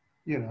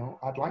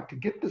 I'd like to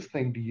get this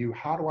thing to you.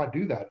 How do I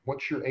do that?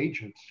 What's your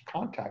agent's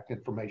contact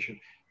information?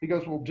 He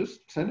goes, well,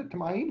 just send it to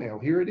my email.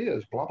 Here it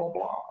is, blah, blah,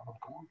 blah. I'm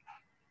going,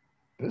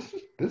 this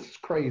is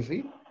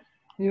crazy.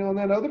 And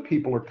then other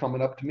people are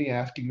coming up to me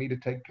asking me to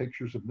take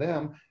pictures of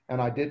them.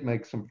 And I did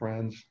make some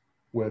friends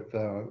with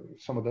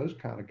some of those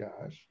kind of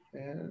guys.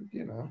 And,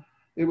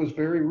 it was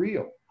very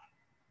real.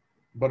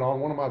 But on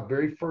one of my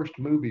very first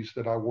movies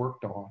that I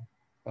worked on,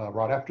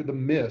 right after The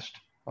Mist,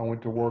 I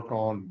went to work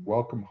on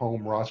Welcome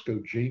Home,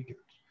 Roscoe Jenkins,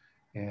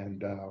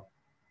 and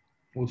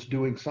was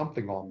doing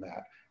something on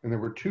that. And there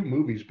were two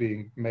movies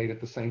being made at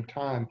the same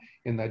time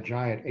in that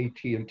giant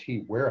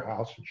AT&T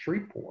warehouse in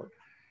Shreveport.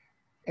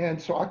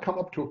 And so I come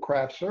up to a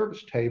craft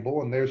service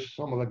table, and there's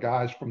some of the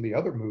guys from the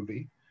other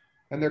movie,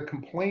 and they're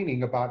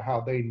complaining about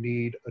how they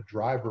need a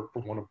driver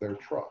for one of their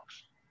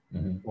trucks.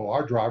 Mm-hmm. Well,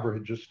 our driver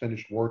had just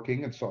finished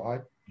working, and so I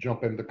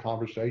jump into the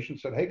conversation,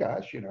 said, hey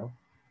guys,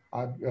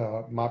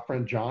 my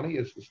friend Johnny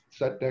is the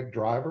set deck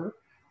driver,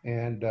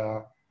 and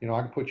I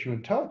can put you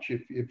in touch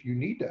if you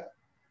need that.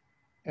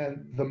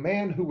 And the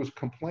man who was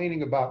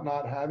complaining about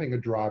not having a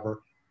driver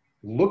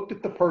looked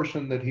at the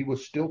person that he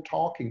was still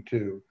talking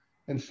to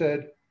and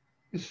said,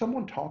 is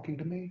someone talking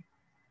to me?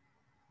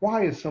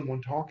 why is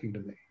someone talking to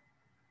me?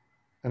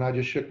 And I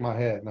just shook my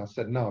head and I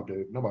said, no,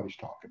 dude, nobody's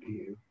talking to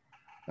you.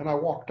 And I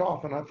walked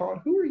off and I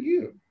thought, who are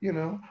you? You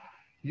know,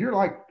 you're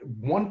like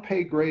one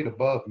pay grade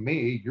above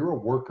me. You're a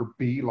worker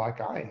bee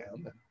like I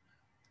am.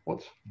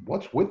 And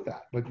what's with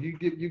that? But you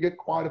get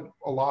quite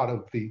a lot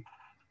of the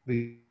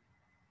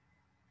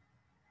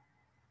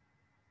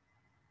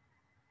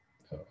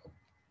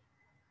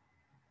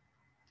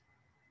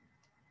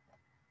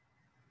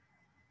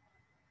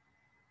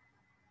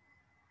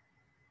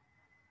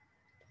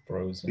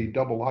Frozen.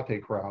 double latte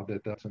crowd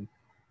that doesn't,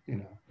 you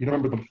know, you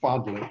remember them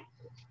fondly.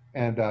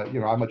 And,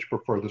 you know, I much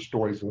prefer the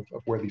stories of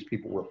where these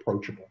people were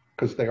approachable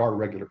because they are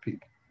regular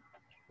people.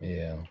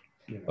 Yeah.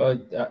 You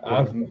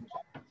know,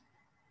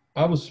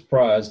 I was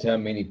surprised how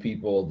many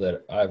people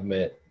that I've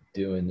met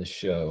doing the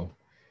show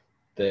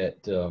that,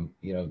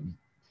 you know,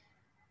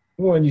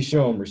 one, you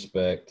show them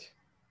respect.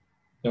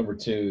 Number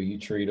two, you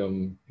treat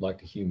them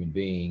like a human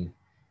being.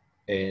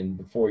 And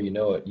before you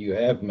know it, you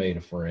have made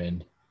a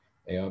friend.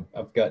 And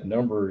I've got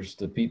numbers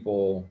to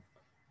people,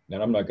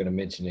 and I'm not going to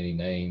mention any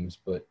names,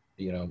 but,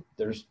 you know,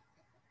 there's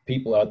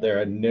people out there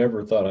I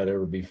never thought I'd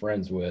ever be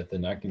friends with,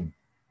 and I can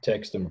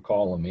text them or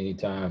call them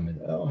anytime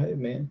and, oh, hey,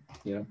 man,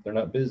 you know, they're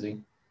not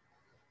busy.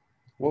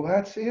 well,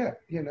 that's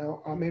it. You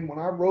know, I mean, when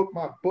I wrote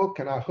my book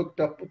and I hooked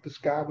up with this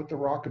guy with the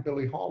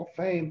Rockabilly Hall of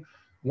Fame,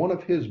 one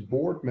of his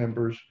board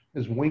members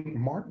is Wink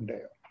Martindale.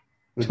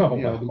 Oh,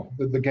 You know, wow.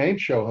 the game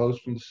show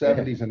host from the Yeah.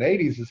 70s and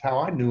 80s is how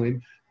I knew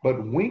him.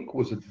 But Wink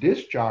was a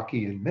disc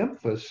jockey in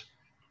Memphis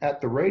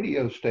at the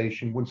radio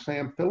station when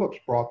Sam Phillips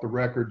brought the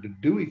record to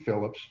Dewey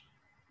Phillips,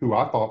 who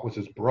I thought was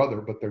his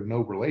brother, but they're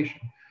no relation.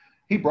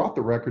 He brought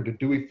the record to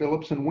Dewey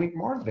Phillips and Wink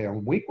Martindale.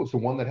 And Wink was the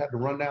one that had to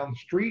run down the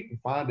street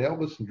and find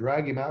Elvis and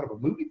drag him out of a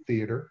movie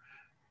theater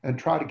and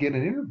try to get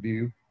an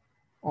interview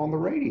on the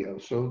radio.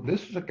 So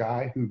this is a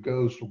guy who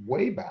goes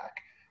way back.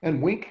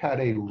 And Wink had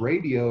a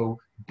radio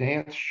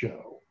dance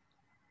show,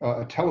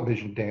 a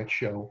television dance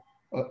show,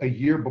 a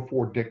year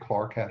before Dick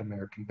Clark had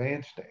American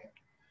Bandstand.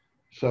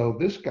 So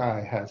this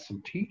guy has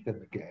some teeth in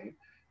the game.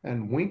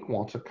 And Wink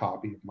wants a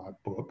copy of my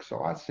book.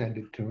 So I send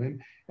it to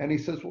him. And he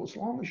says, well, as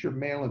long as you're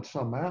mailing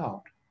some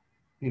out,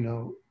 you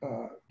know,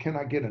 can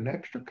I get an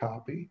extra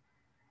copy?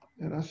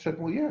 And I said,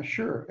 well, yeah,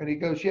 sure. And he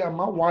goes, yeah,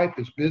 my wife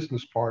is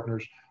business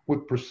partners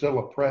with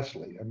Priscilla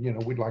Presley. And, you know,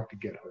 we'd like to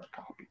get her a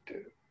copy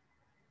too.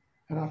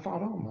 And I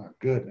thought, oh my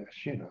goodness,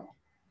 you know.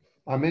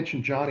 I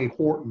mentioned Johnny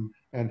Horton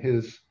and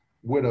his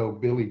widow,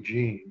 Billie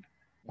Jean.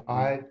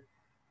 I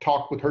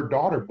talked with her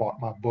daughter,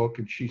 bought my book,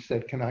 and she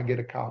said, can I get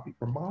a copy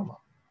for Mama?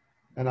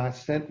 And I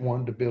sent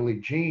one to Billie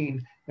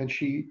Jean, and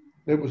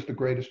it was the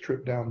greatest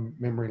trip down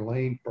memory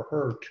lane for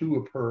her, two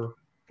of her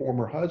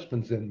former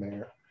husbands in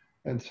there.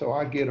 And so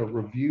I get a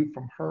review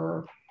from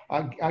her.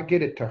 I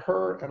get it to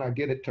her, and I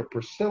get it to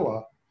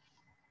Priscilla.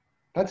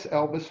 That's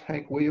Elvis,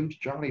 Hank Williams,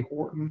 Johnny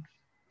Horton.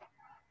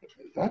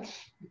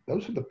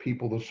 Those are the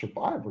people, the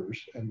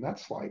survivors. And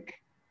that's like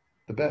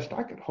the best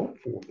I could hope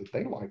for, that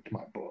they liked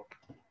my book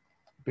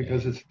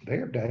because it's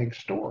their dang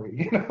story,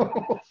 you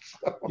know?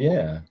 So.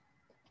 Yeah.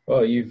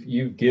 Well,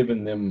 you've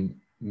given them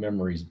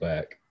memories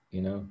back,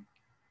 you know?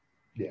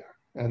 Yeah,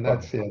 and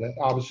that's it.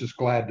 I was just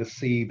glad to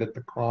see that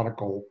the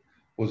Chronicle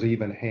was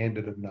even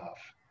handed enough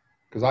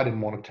because I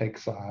didn't want to take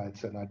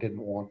sides and I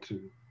didn't want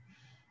to,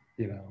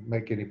 you know,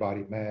 make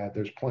anybody mad.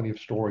 There's plenty of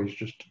stories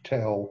just to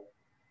tell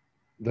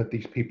that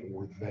these people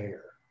were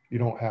there. You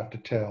don't have to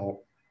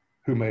tell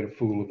who made a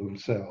fool of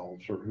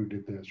themselves or who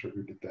did this or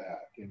who did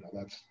that. You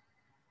know,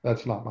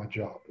 that's not my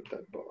job with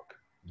that book.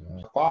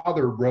 My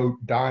father wrote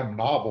dime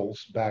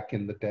novels back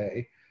in the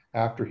day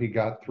after he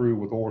got through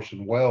with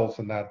Orson Welles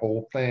and that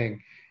whole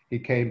thing. He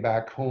came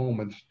back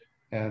home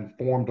and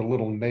formed a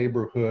little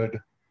neighborhood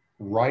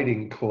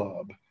writing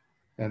club.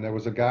 And there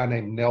was a guy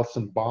named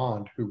Nelson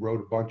Bond who wrote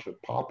a bunch of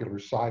popular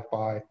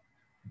sci-fi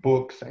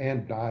books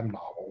and dime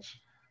novels.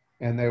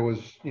 And there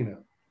was, you know,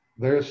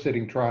 they're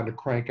sitting trying to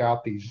crank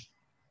out these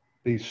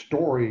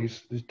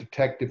stories, these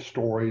detective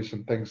stories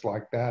and things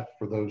like that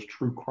for those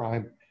true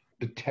crime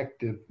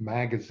detective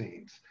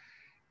magazines.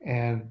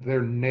 And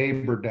their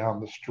neighbor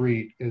down the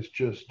street is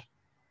just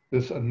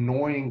this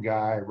annoying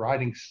guy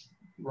writing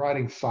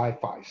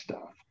sci-fi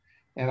stuff.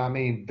 And I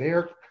mean,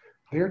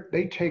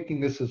 they taking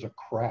this as a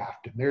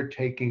craft, and they're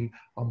taking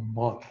a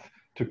month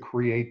to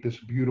create this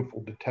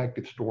beautiful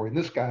detective story. And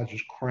this guy's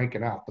just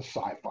cranking out the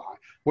sci-fi.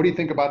 What do you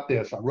think about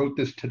this? I wrote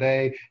this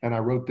today, and I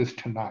wrote this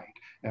tonight,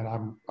 and I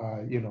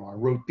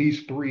wrote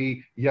these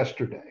three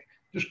yesterday.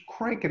 Just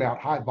cranking out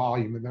high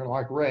volume, and they're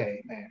like,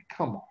 Ray, man,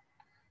 come on,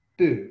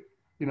 dude,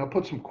 you know,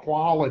 put some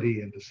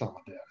quality into some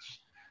of this.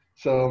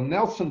 So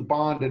Nelson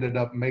Bond ended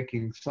up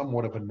making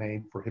somewhat of a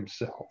name for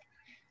himself.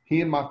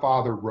 He and my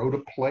father wrote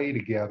a play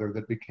together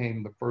that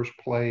became the first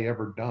play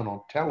ever done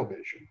on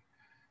television.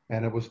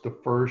 And it was the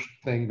first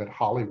thing that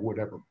Hollywood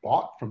ever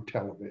bought from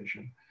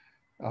television.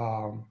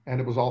 And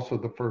it was also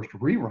the first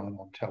rerun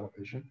on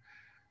television.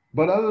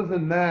 But other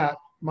than that,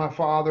 my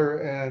father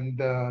and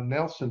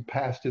Nelson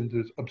passed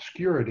into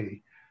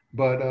obscurity.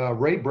 But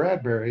Ray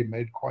Bradbury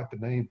made quite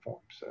the name for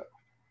himself.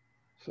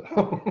 So,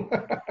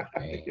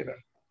 Man. you know,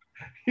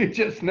 you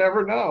just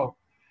never know.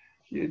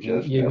 You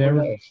just You never never,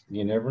 know.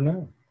 you never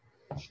know.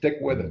 Stick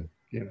with it. Mm,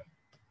 You know,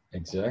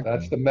 that's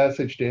exactly. the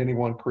message to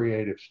anyone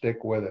creative.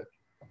 Stick with it.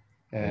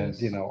 And,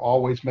 you Yes, know,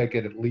 always make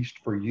it at least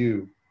for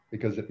you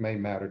because it may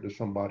matter to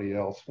somebody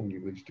else when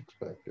you least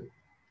expect it.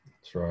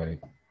 that's right.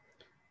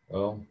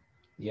 Well,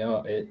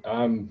 yeah,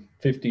 I'm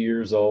 50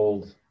 years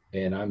old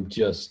and I'm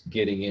just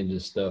getting into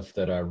stuff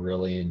that I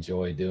really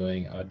enjoy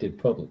doing. I did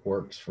public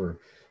works for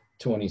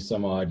 20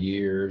 some odd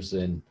years,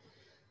 and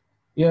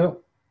you know,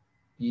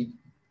 you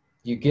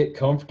you get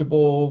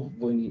comfortable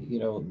when you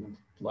know,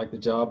 like the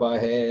job I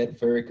had,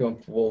 very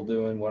comfortable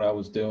doing what I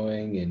was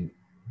doing, and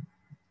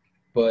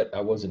but I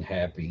wasn't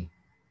happy.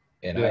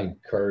 And I Yeah,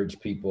 encourage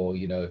people,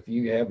 you know, if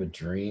you have a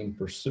dream,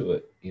 pursue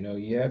it. You know,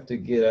 you have to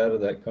get out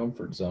of that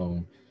comfort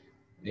zone.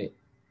 It,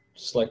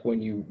 just like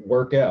when you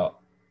work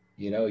out,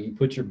 you know, you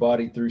put your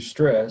body through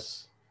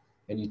stress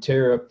and you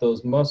tear up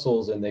those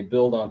muscles and they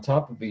build on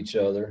top of each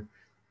other,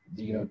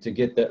 you yeah. know, to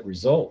get that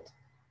result.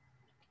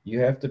 You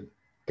have to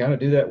kind of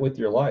do that with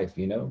your life,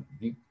 you know.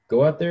 You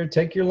go out there,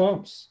 take your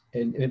lumps,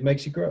 and it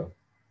makes you grow.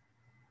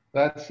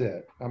 That's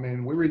it. I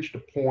mean, we reached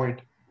a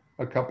point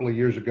a couple of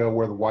years ago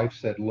where the wife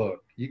said, look,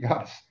 you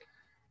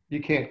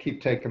can't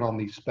keep taking on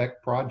these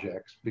spec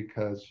projects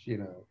because, you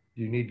know,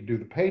 you need to do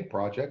the paid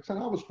projects. And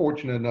I was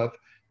fortunate enough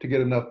to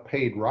get enough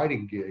paid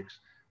writing gigs,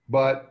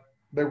 but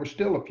there were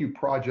still a few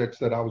projects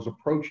that I was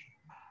approached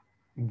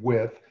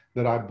with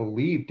that I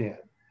believed in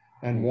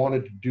and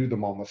wanted to do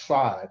them on the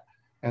side.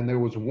 And there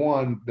was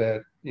one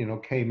that, you know,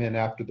 came in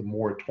after the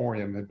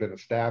moratorium had been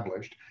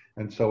established.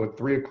 And so at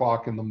 3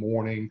 o'clock in the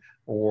morning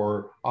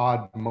or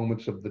odd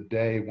moments of the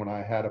day when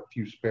I had a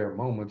few spare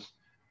moments,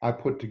 I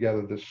put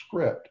together this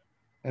script.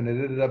 And it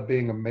ended up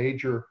being a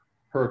major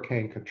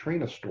Hurricane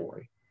Katrina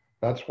story.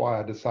 That's why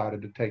I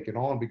decided to take it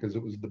on, because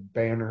it was the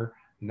banner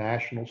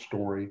national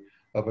story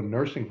of a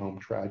nursing home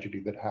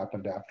tragedy that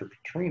happened after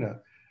Katrina.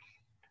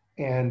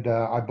 And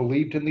I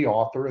believed in the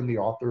author, and the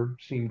author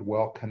seemed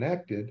well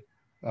connected.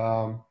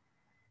 Um,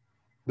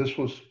 this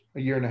was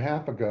a year and a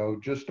half ago.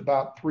 Just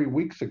about 3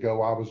 weeks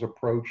ago, I was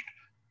approached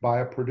by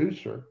a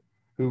producer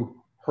who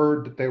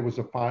heard that there was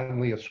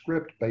finally a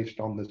script based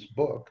on this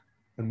book,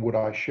 and would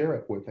I share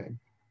it with him?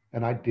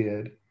 And I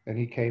did. And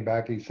he came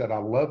back and he said, I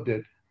loved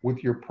it.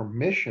 With your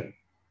permission,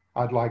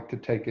 I'd like to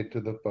take it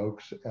to the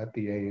folks at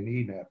the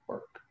A&E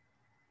network.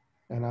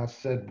 And I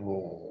said,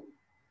 well,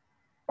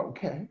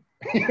 okay.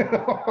 You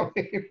know, I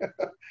mean,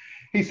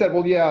 he said,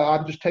 well, yeah,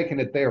 I'm just taking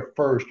it there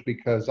first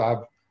because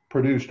I've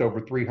produced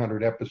over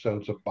 300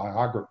 episodes of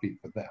biography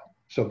for them.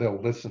 So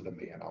they'll listen to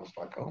me. And I was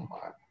like, oh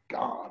my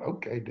God,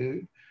 okay,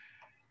 dude.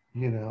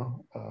 You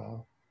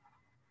know,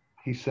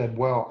 he said,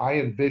 well, I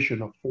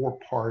envision a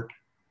 4-part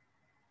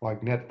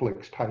like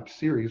Netflix type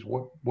series.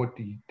 What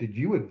did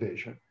you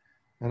envision?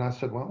 And I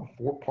said, well,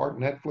 a 4-part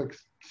Netflix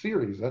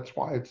series. That's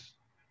why it's,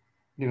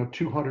 you know,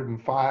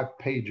 205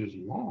 pages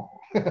long.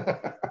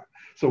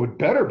 So it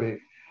better be.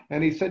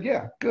 And he said,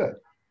 yeah, good.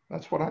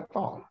 That's what I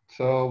thought.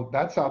 So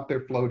that's out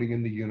there floating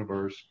in the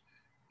universe.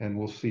 And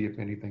we'll see if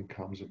anything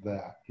comes of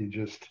that.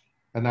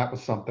 And that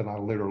was something I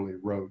literally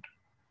wrote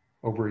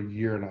over a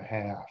year and a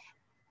half,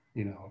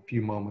 you know, a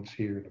few moments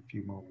here and a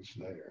few moments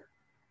there.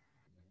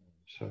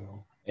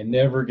 So, And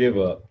never give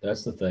up.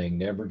 That's the thing.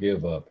 Never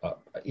give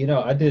up. You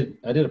know, I did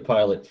a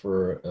pilot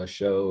for a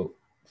show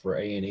for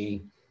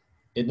A&E.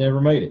 It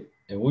never made it,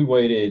 and we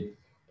waited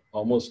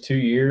almost 2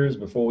 years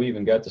before we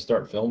even got to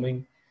start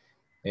filming,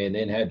 and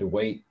then had to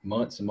wait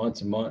months and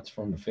months and months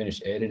for them to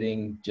finish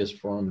editing just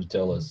for them to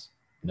tell us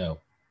no.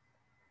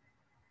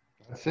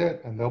 that's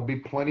it. And there'll be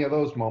plenty of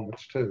those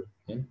moments too.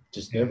 Yeah,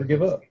 just never And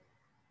give up.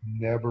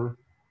 never,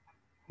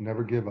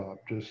 never give up.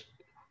 Just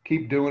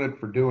keep doing it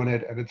for doing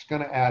it. And it's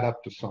going to add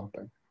up to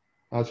something.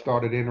 I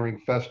started entering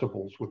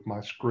festivals with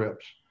my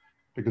scripts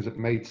because it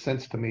made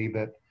sense to me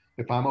that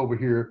if I'm over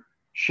here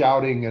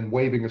shouting and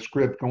waving a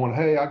script going,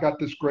 hey, I got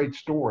this great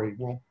story.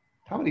 Well,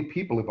 how many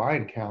people have I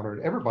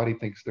encountered? Everybody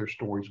thinks their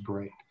story's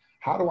great.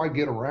 How do I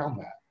get around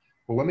that?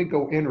 Well, let me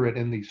go enter it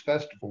in these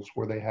festivals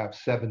where they have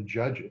 7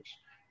 judges.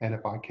 And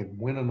if I can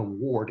win an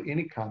award,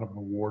 any kind of an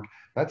award,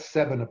 that's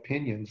 7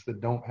 opinions that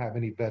don't have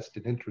any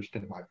vested interest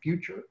in my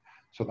future.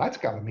 So that's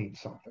got to mean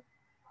something.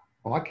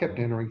 Well, I kept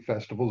entering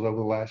festivals over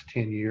the last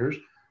 10 years.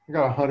 I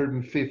got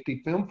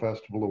 150 film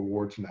festival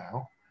awards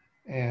now.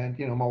 And,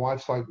 you know, my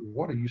wife's like,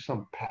 what are you,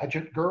 some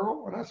pageant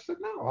girl? And I said,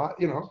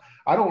 no,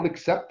 I don't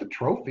accept the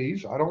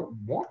trophies. I don't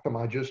want them.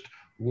 I just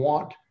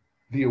want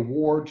the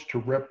awards to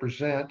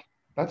represent,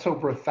 that's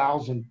over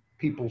 1,000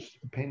 people's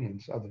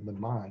opinions other than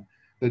mine,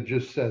 that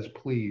just says,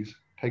 please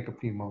take a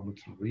few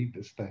moments and read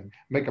this thing.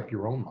 Make up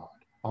your own mind.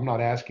 I'm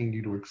not asking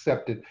you to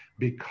accept it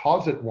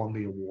because it won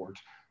the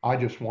awards. I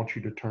just want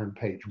you to turn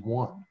page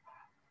 1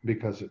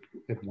 because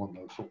it won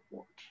those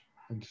awards.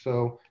 And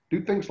so do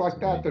things like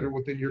that that are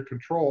within your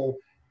control,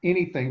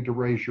 anything to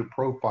raise your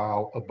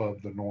profile above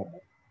the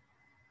normal.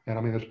 And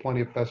I mean, there's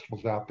plenty of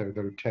festivals out there that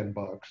are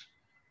 $10,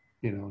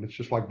 you know, and it's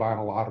just like buying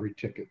a lottery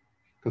ticket.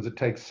 because it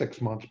takes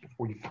 6 months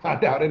before you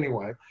find out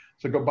anyway.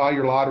 So go buy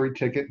your lottery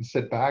ticket and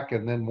sit back,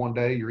 and then one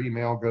day your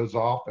email goes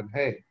off and,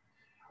 hey,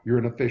 you're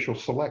an official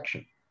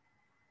selection.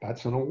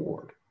 That's an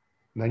award.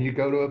 And then you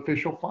go to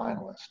official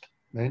finalist.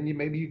 Then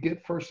maybe you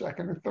get first,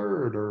 second, or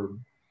third,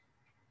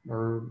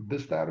 or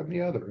this, that, or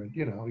the other. And,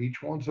 you know,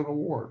 each one's an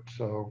award.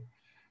 So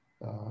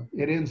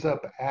it ends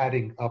up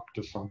adding up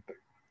to something.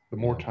 The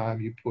more time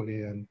you put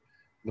in,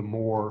 the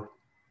more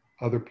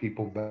other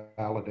people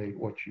validate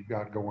what you've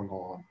got going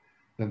on.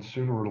 Then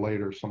sooner or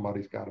later,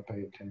 somebody's got to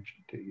pay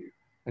attention to you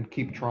and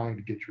keep trying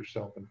to get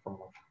yourself in front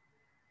of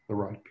the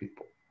right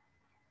people.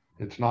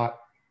 It's not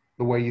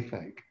the way you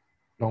think.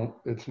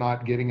 It's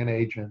not getting an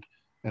agent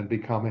and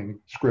becoming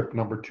script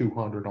number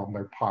 200 on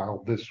their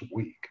pile this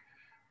week,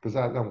 because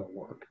that won't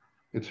work.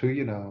 It's who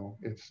you know.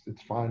 It's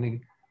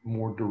finding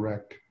more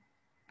direct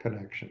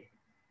connection.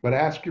 But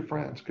ask your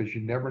friends, because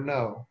you never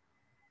know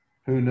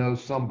who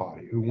knows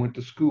somebody who went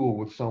to school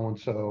with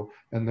so-and-so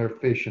and they're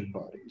fishing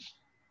buddies.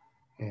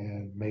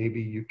 And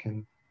maybe you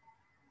can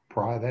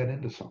pry that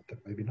into something,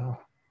 maybe not.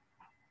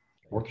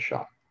 Worth a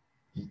shot.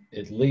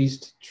 At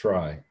least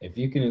try. If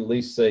you can at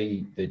least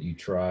say that you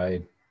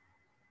tried,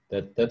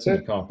 that's an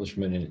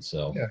accomplishment in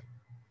itself.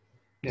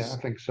 Yeah, I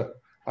think so.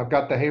 I've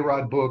got the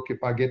Hayride book.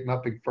 If I get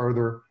nothing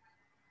further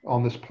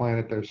on this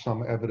planet, there's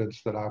some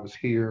evidence that I was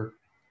here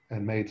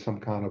and made some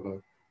kind of a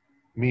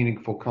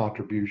meaningful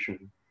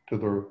contribution to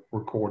the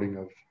recording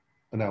of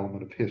an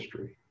element of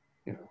history,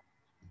 you know.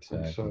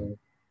 Exactly. And so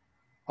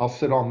I'll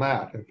sit on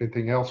that. If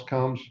anything else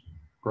comes,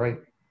 great.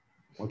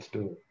 Let's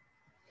do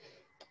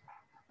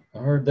it.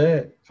 I heard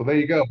that. So there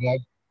you go, bud.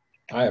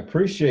 I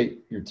appreciate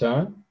your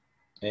time.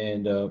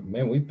 And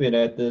man, we've been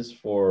at this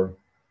for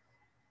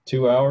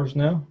 2 hours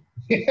now.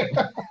 You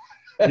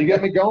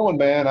get me going,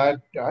 man. I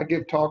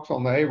give talks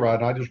on the Hayride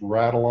and I just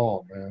rattle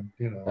on, man.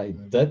 You know.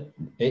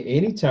 Hey,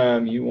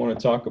 anytime you want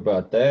to talk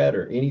about that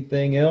or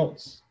anything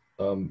else,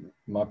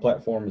 my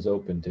platform is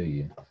open to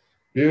you.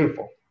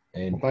 Beautiful.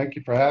 And well, thank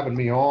you for having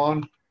me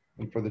on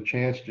and for the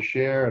chance to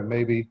share and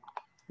maybe,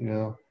 you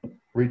know,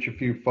 reach a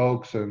few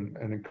folks and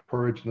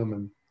encourage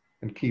them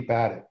and keep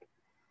at it.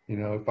 You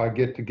know, if I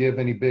get to give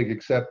any big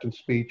acceptance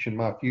speech in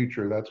my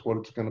future, that's what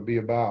it's going to be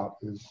about,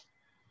 is,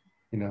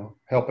 you know,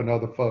 helping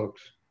other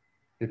folks.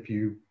 If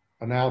you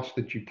announce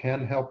that you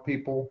can help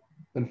people,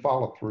 then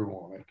follow through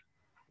on it.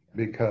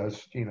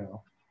 Because, you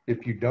know,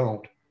 if you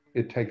don't,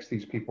 it takes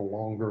these people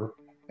longer.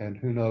 And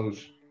who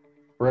knows,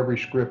 for every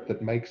script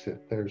that makes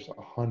it, there's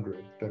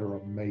 100 that are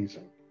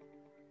amazing.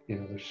 You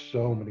know, there's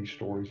so many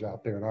stories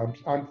out there. And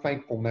I'm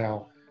thankful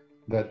now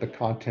that the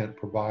content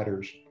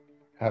providers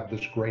have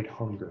this great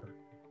hunger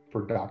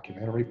for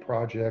documentary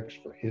projects,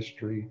 for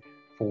history,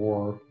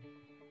 for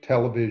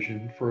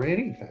television, for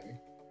anything.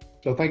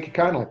 So thank you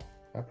kindly.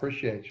 I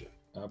appreciate you.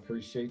 I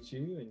appreciate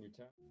you and your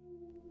time.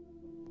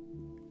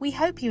 We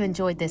hope you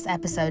enjoyed this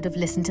episode of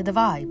Listen to the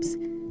Vibes.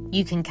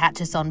 You can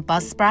catch us on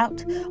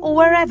Buzzsprout or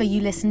wherever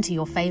you listen to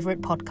your favourite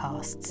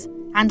podcasts,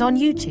 and on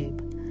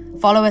YouTube.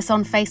 Follow us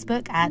on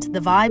Facebook at The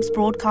Vibes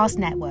Broadcast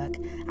Network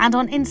and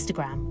on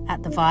Instagram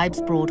at The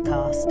Vibes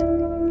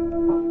Broadcast.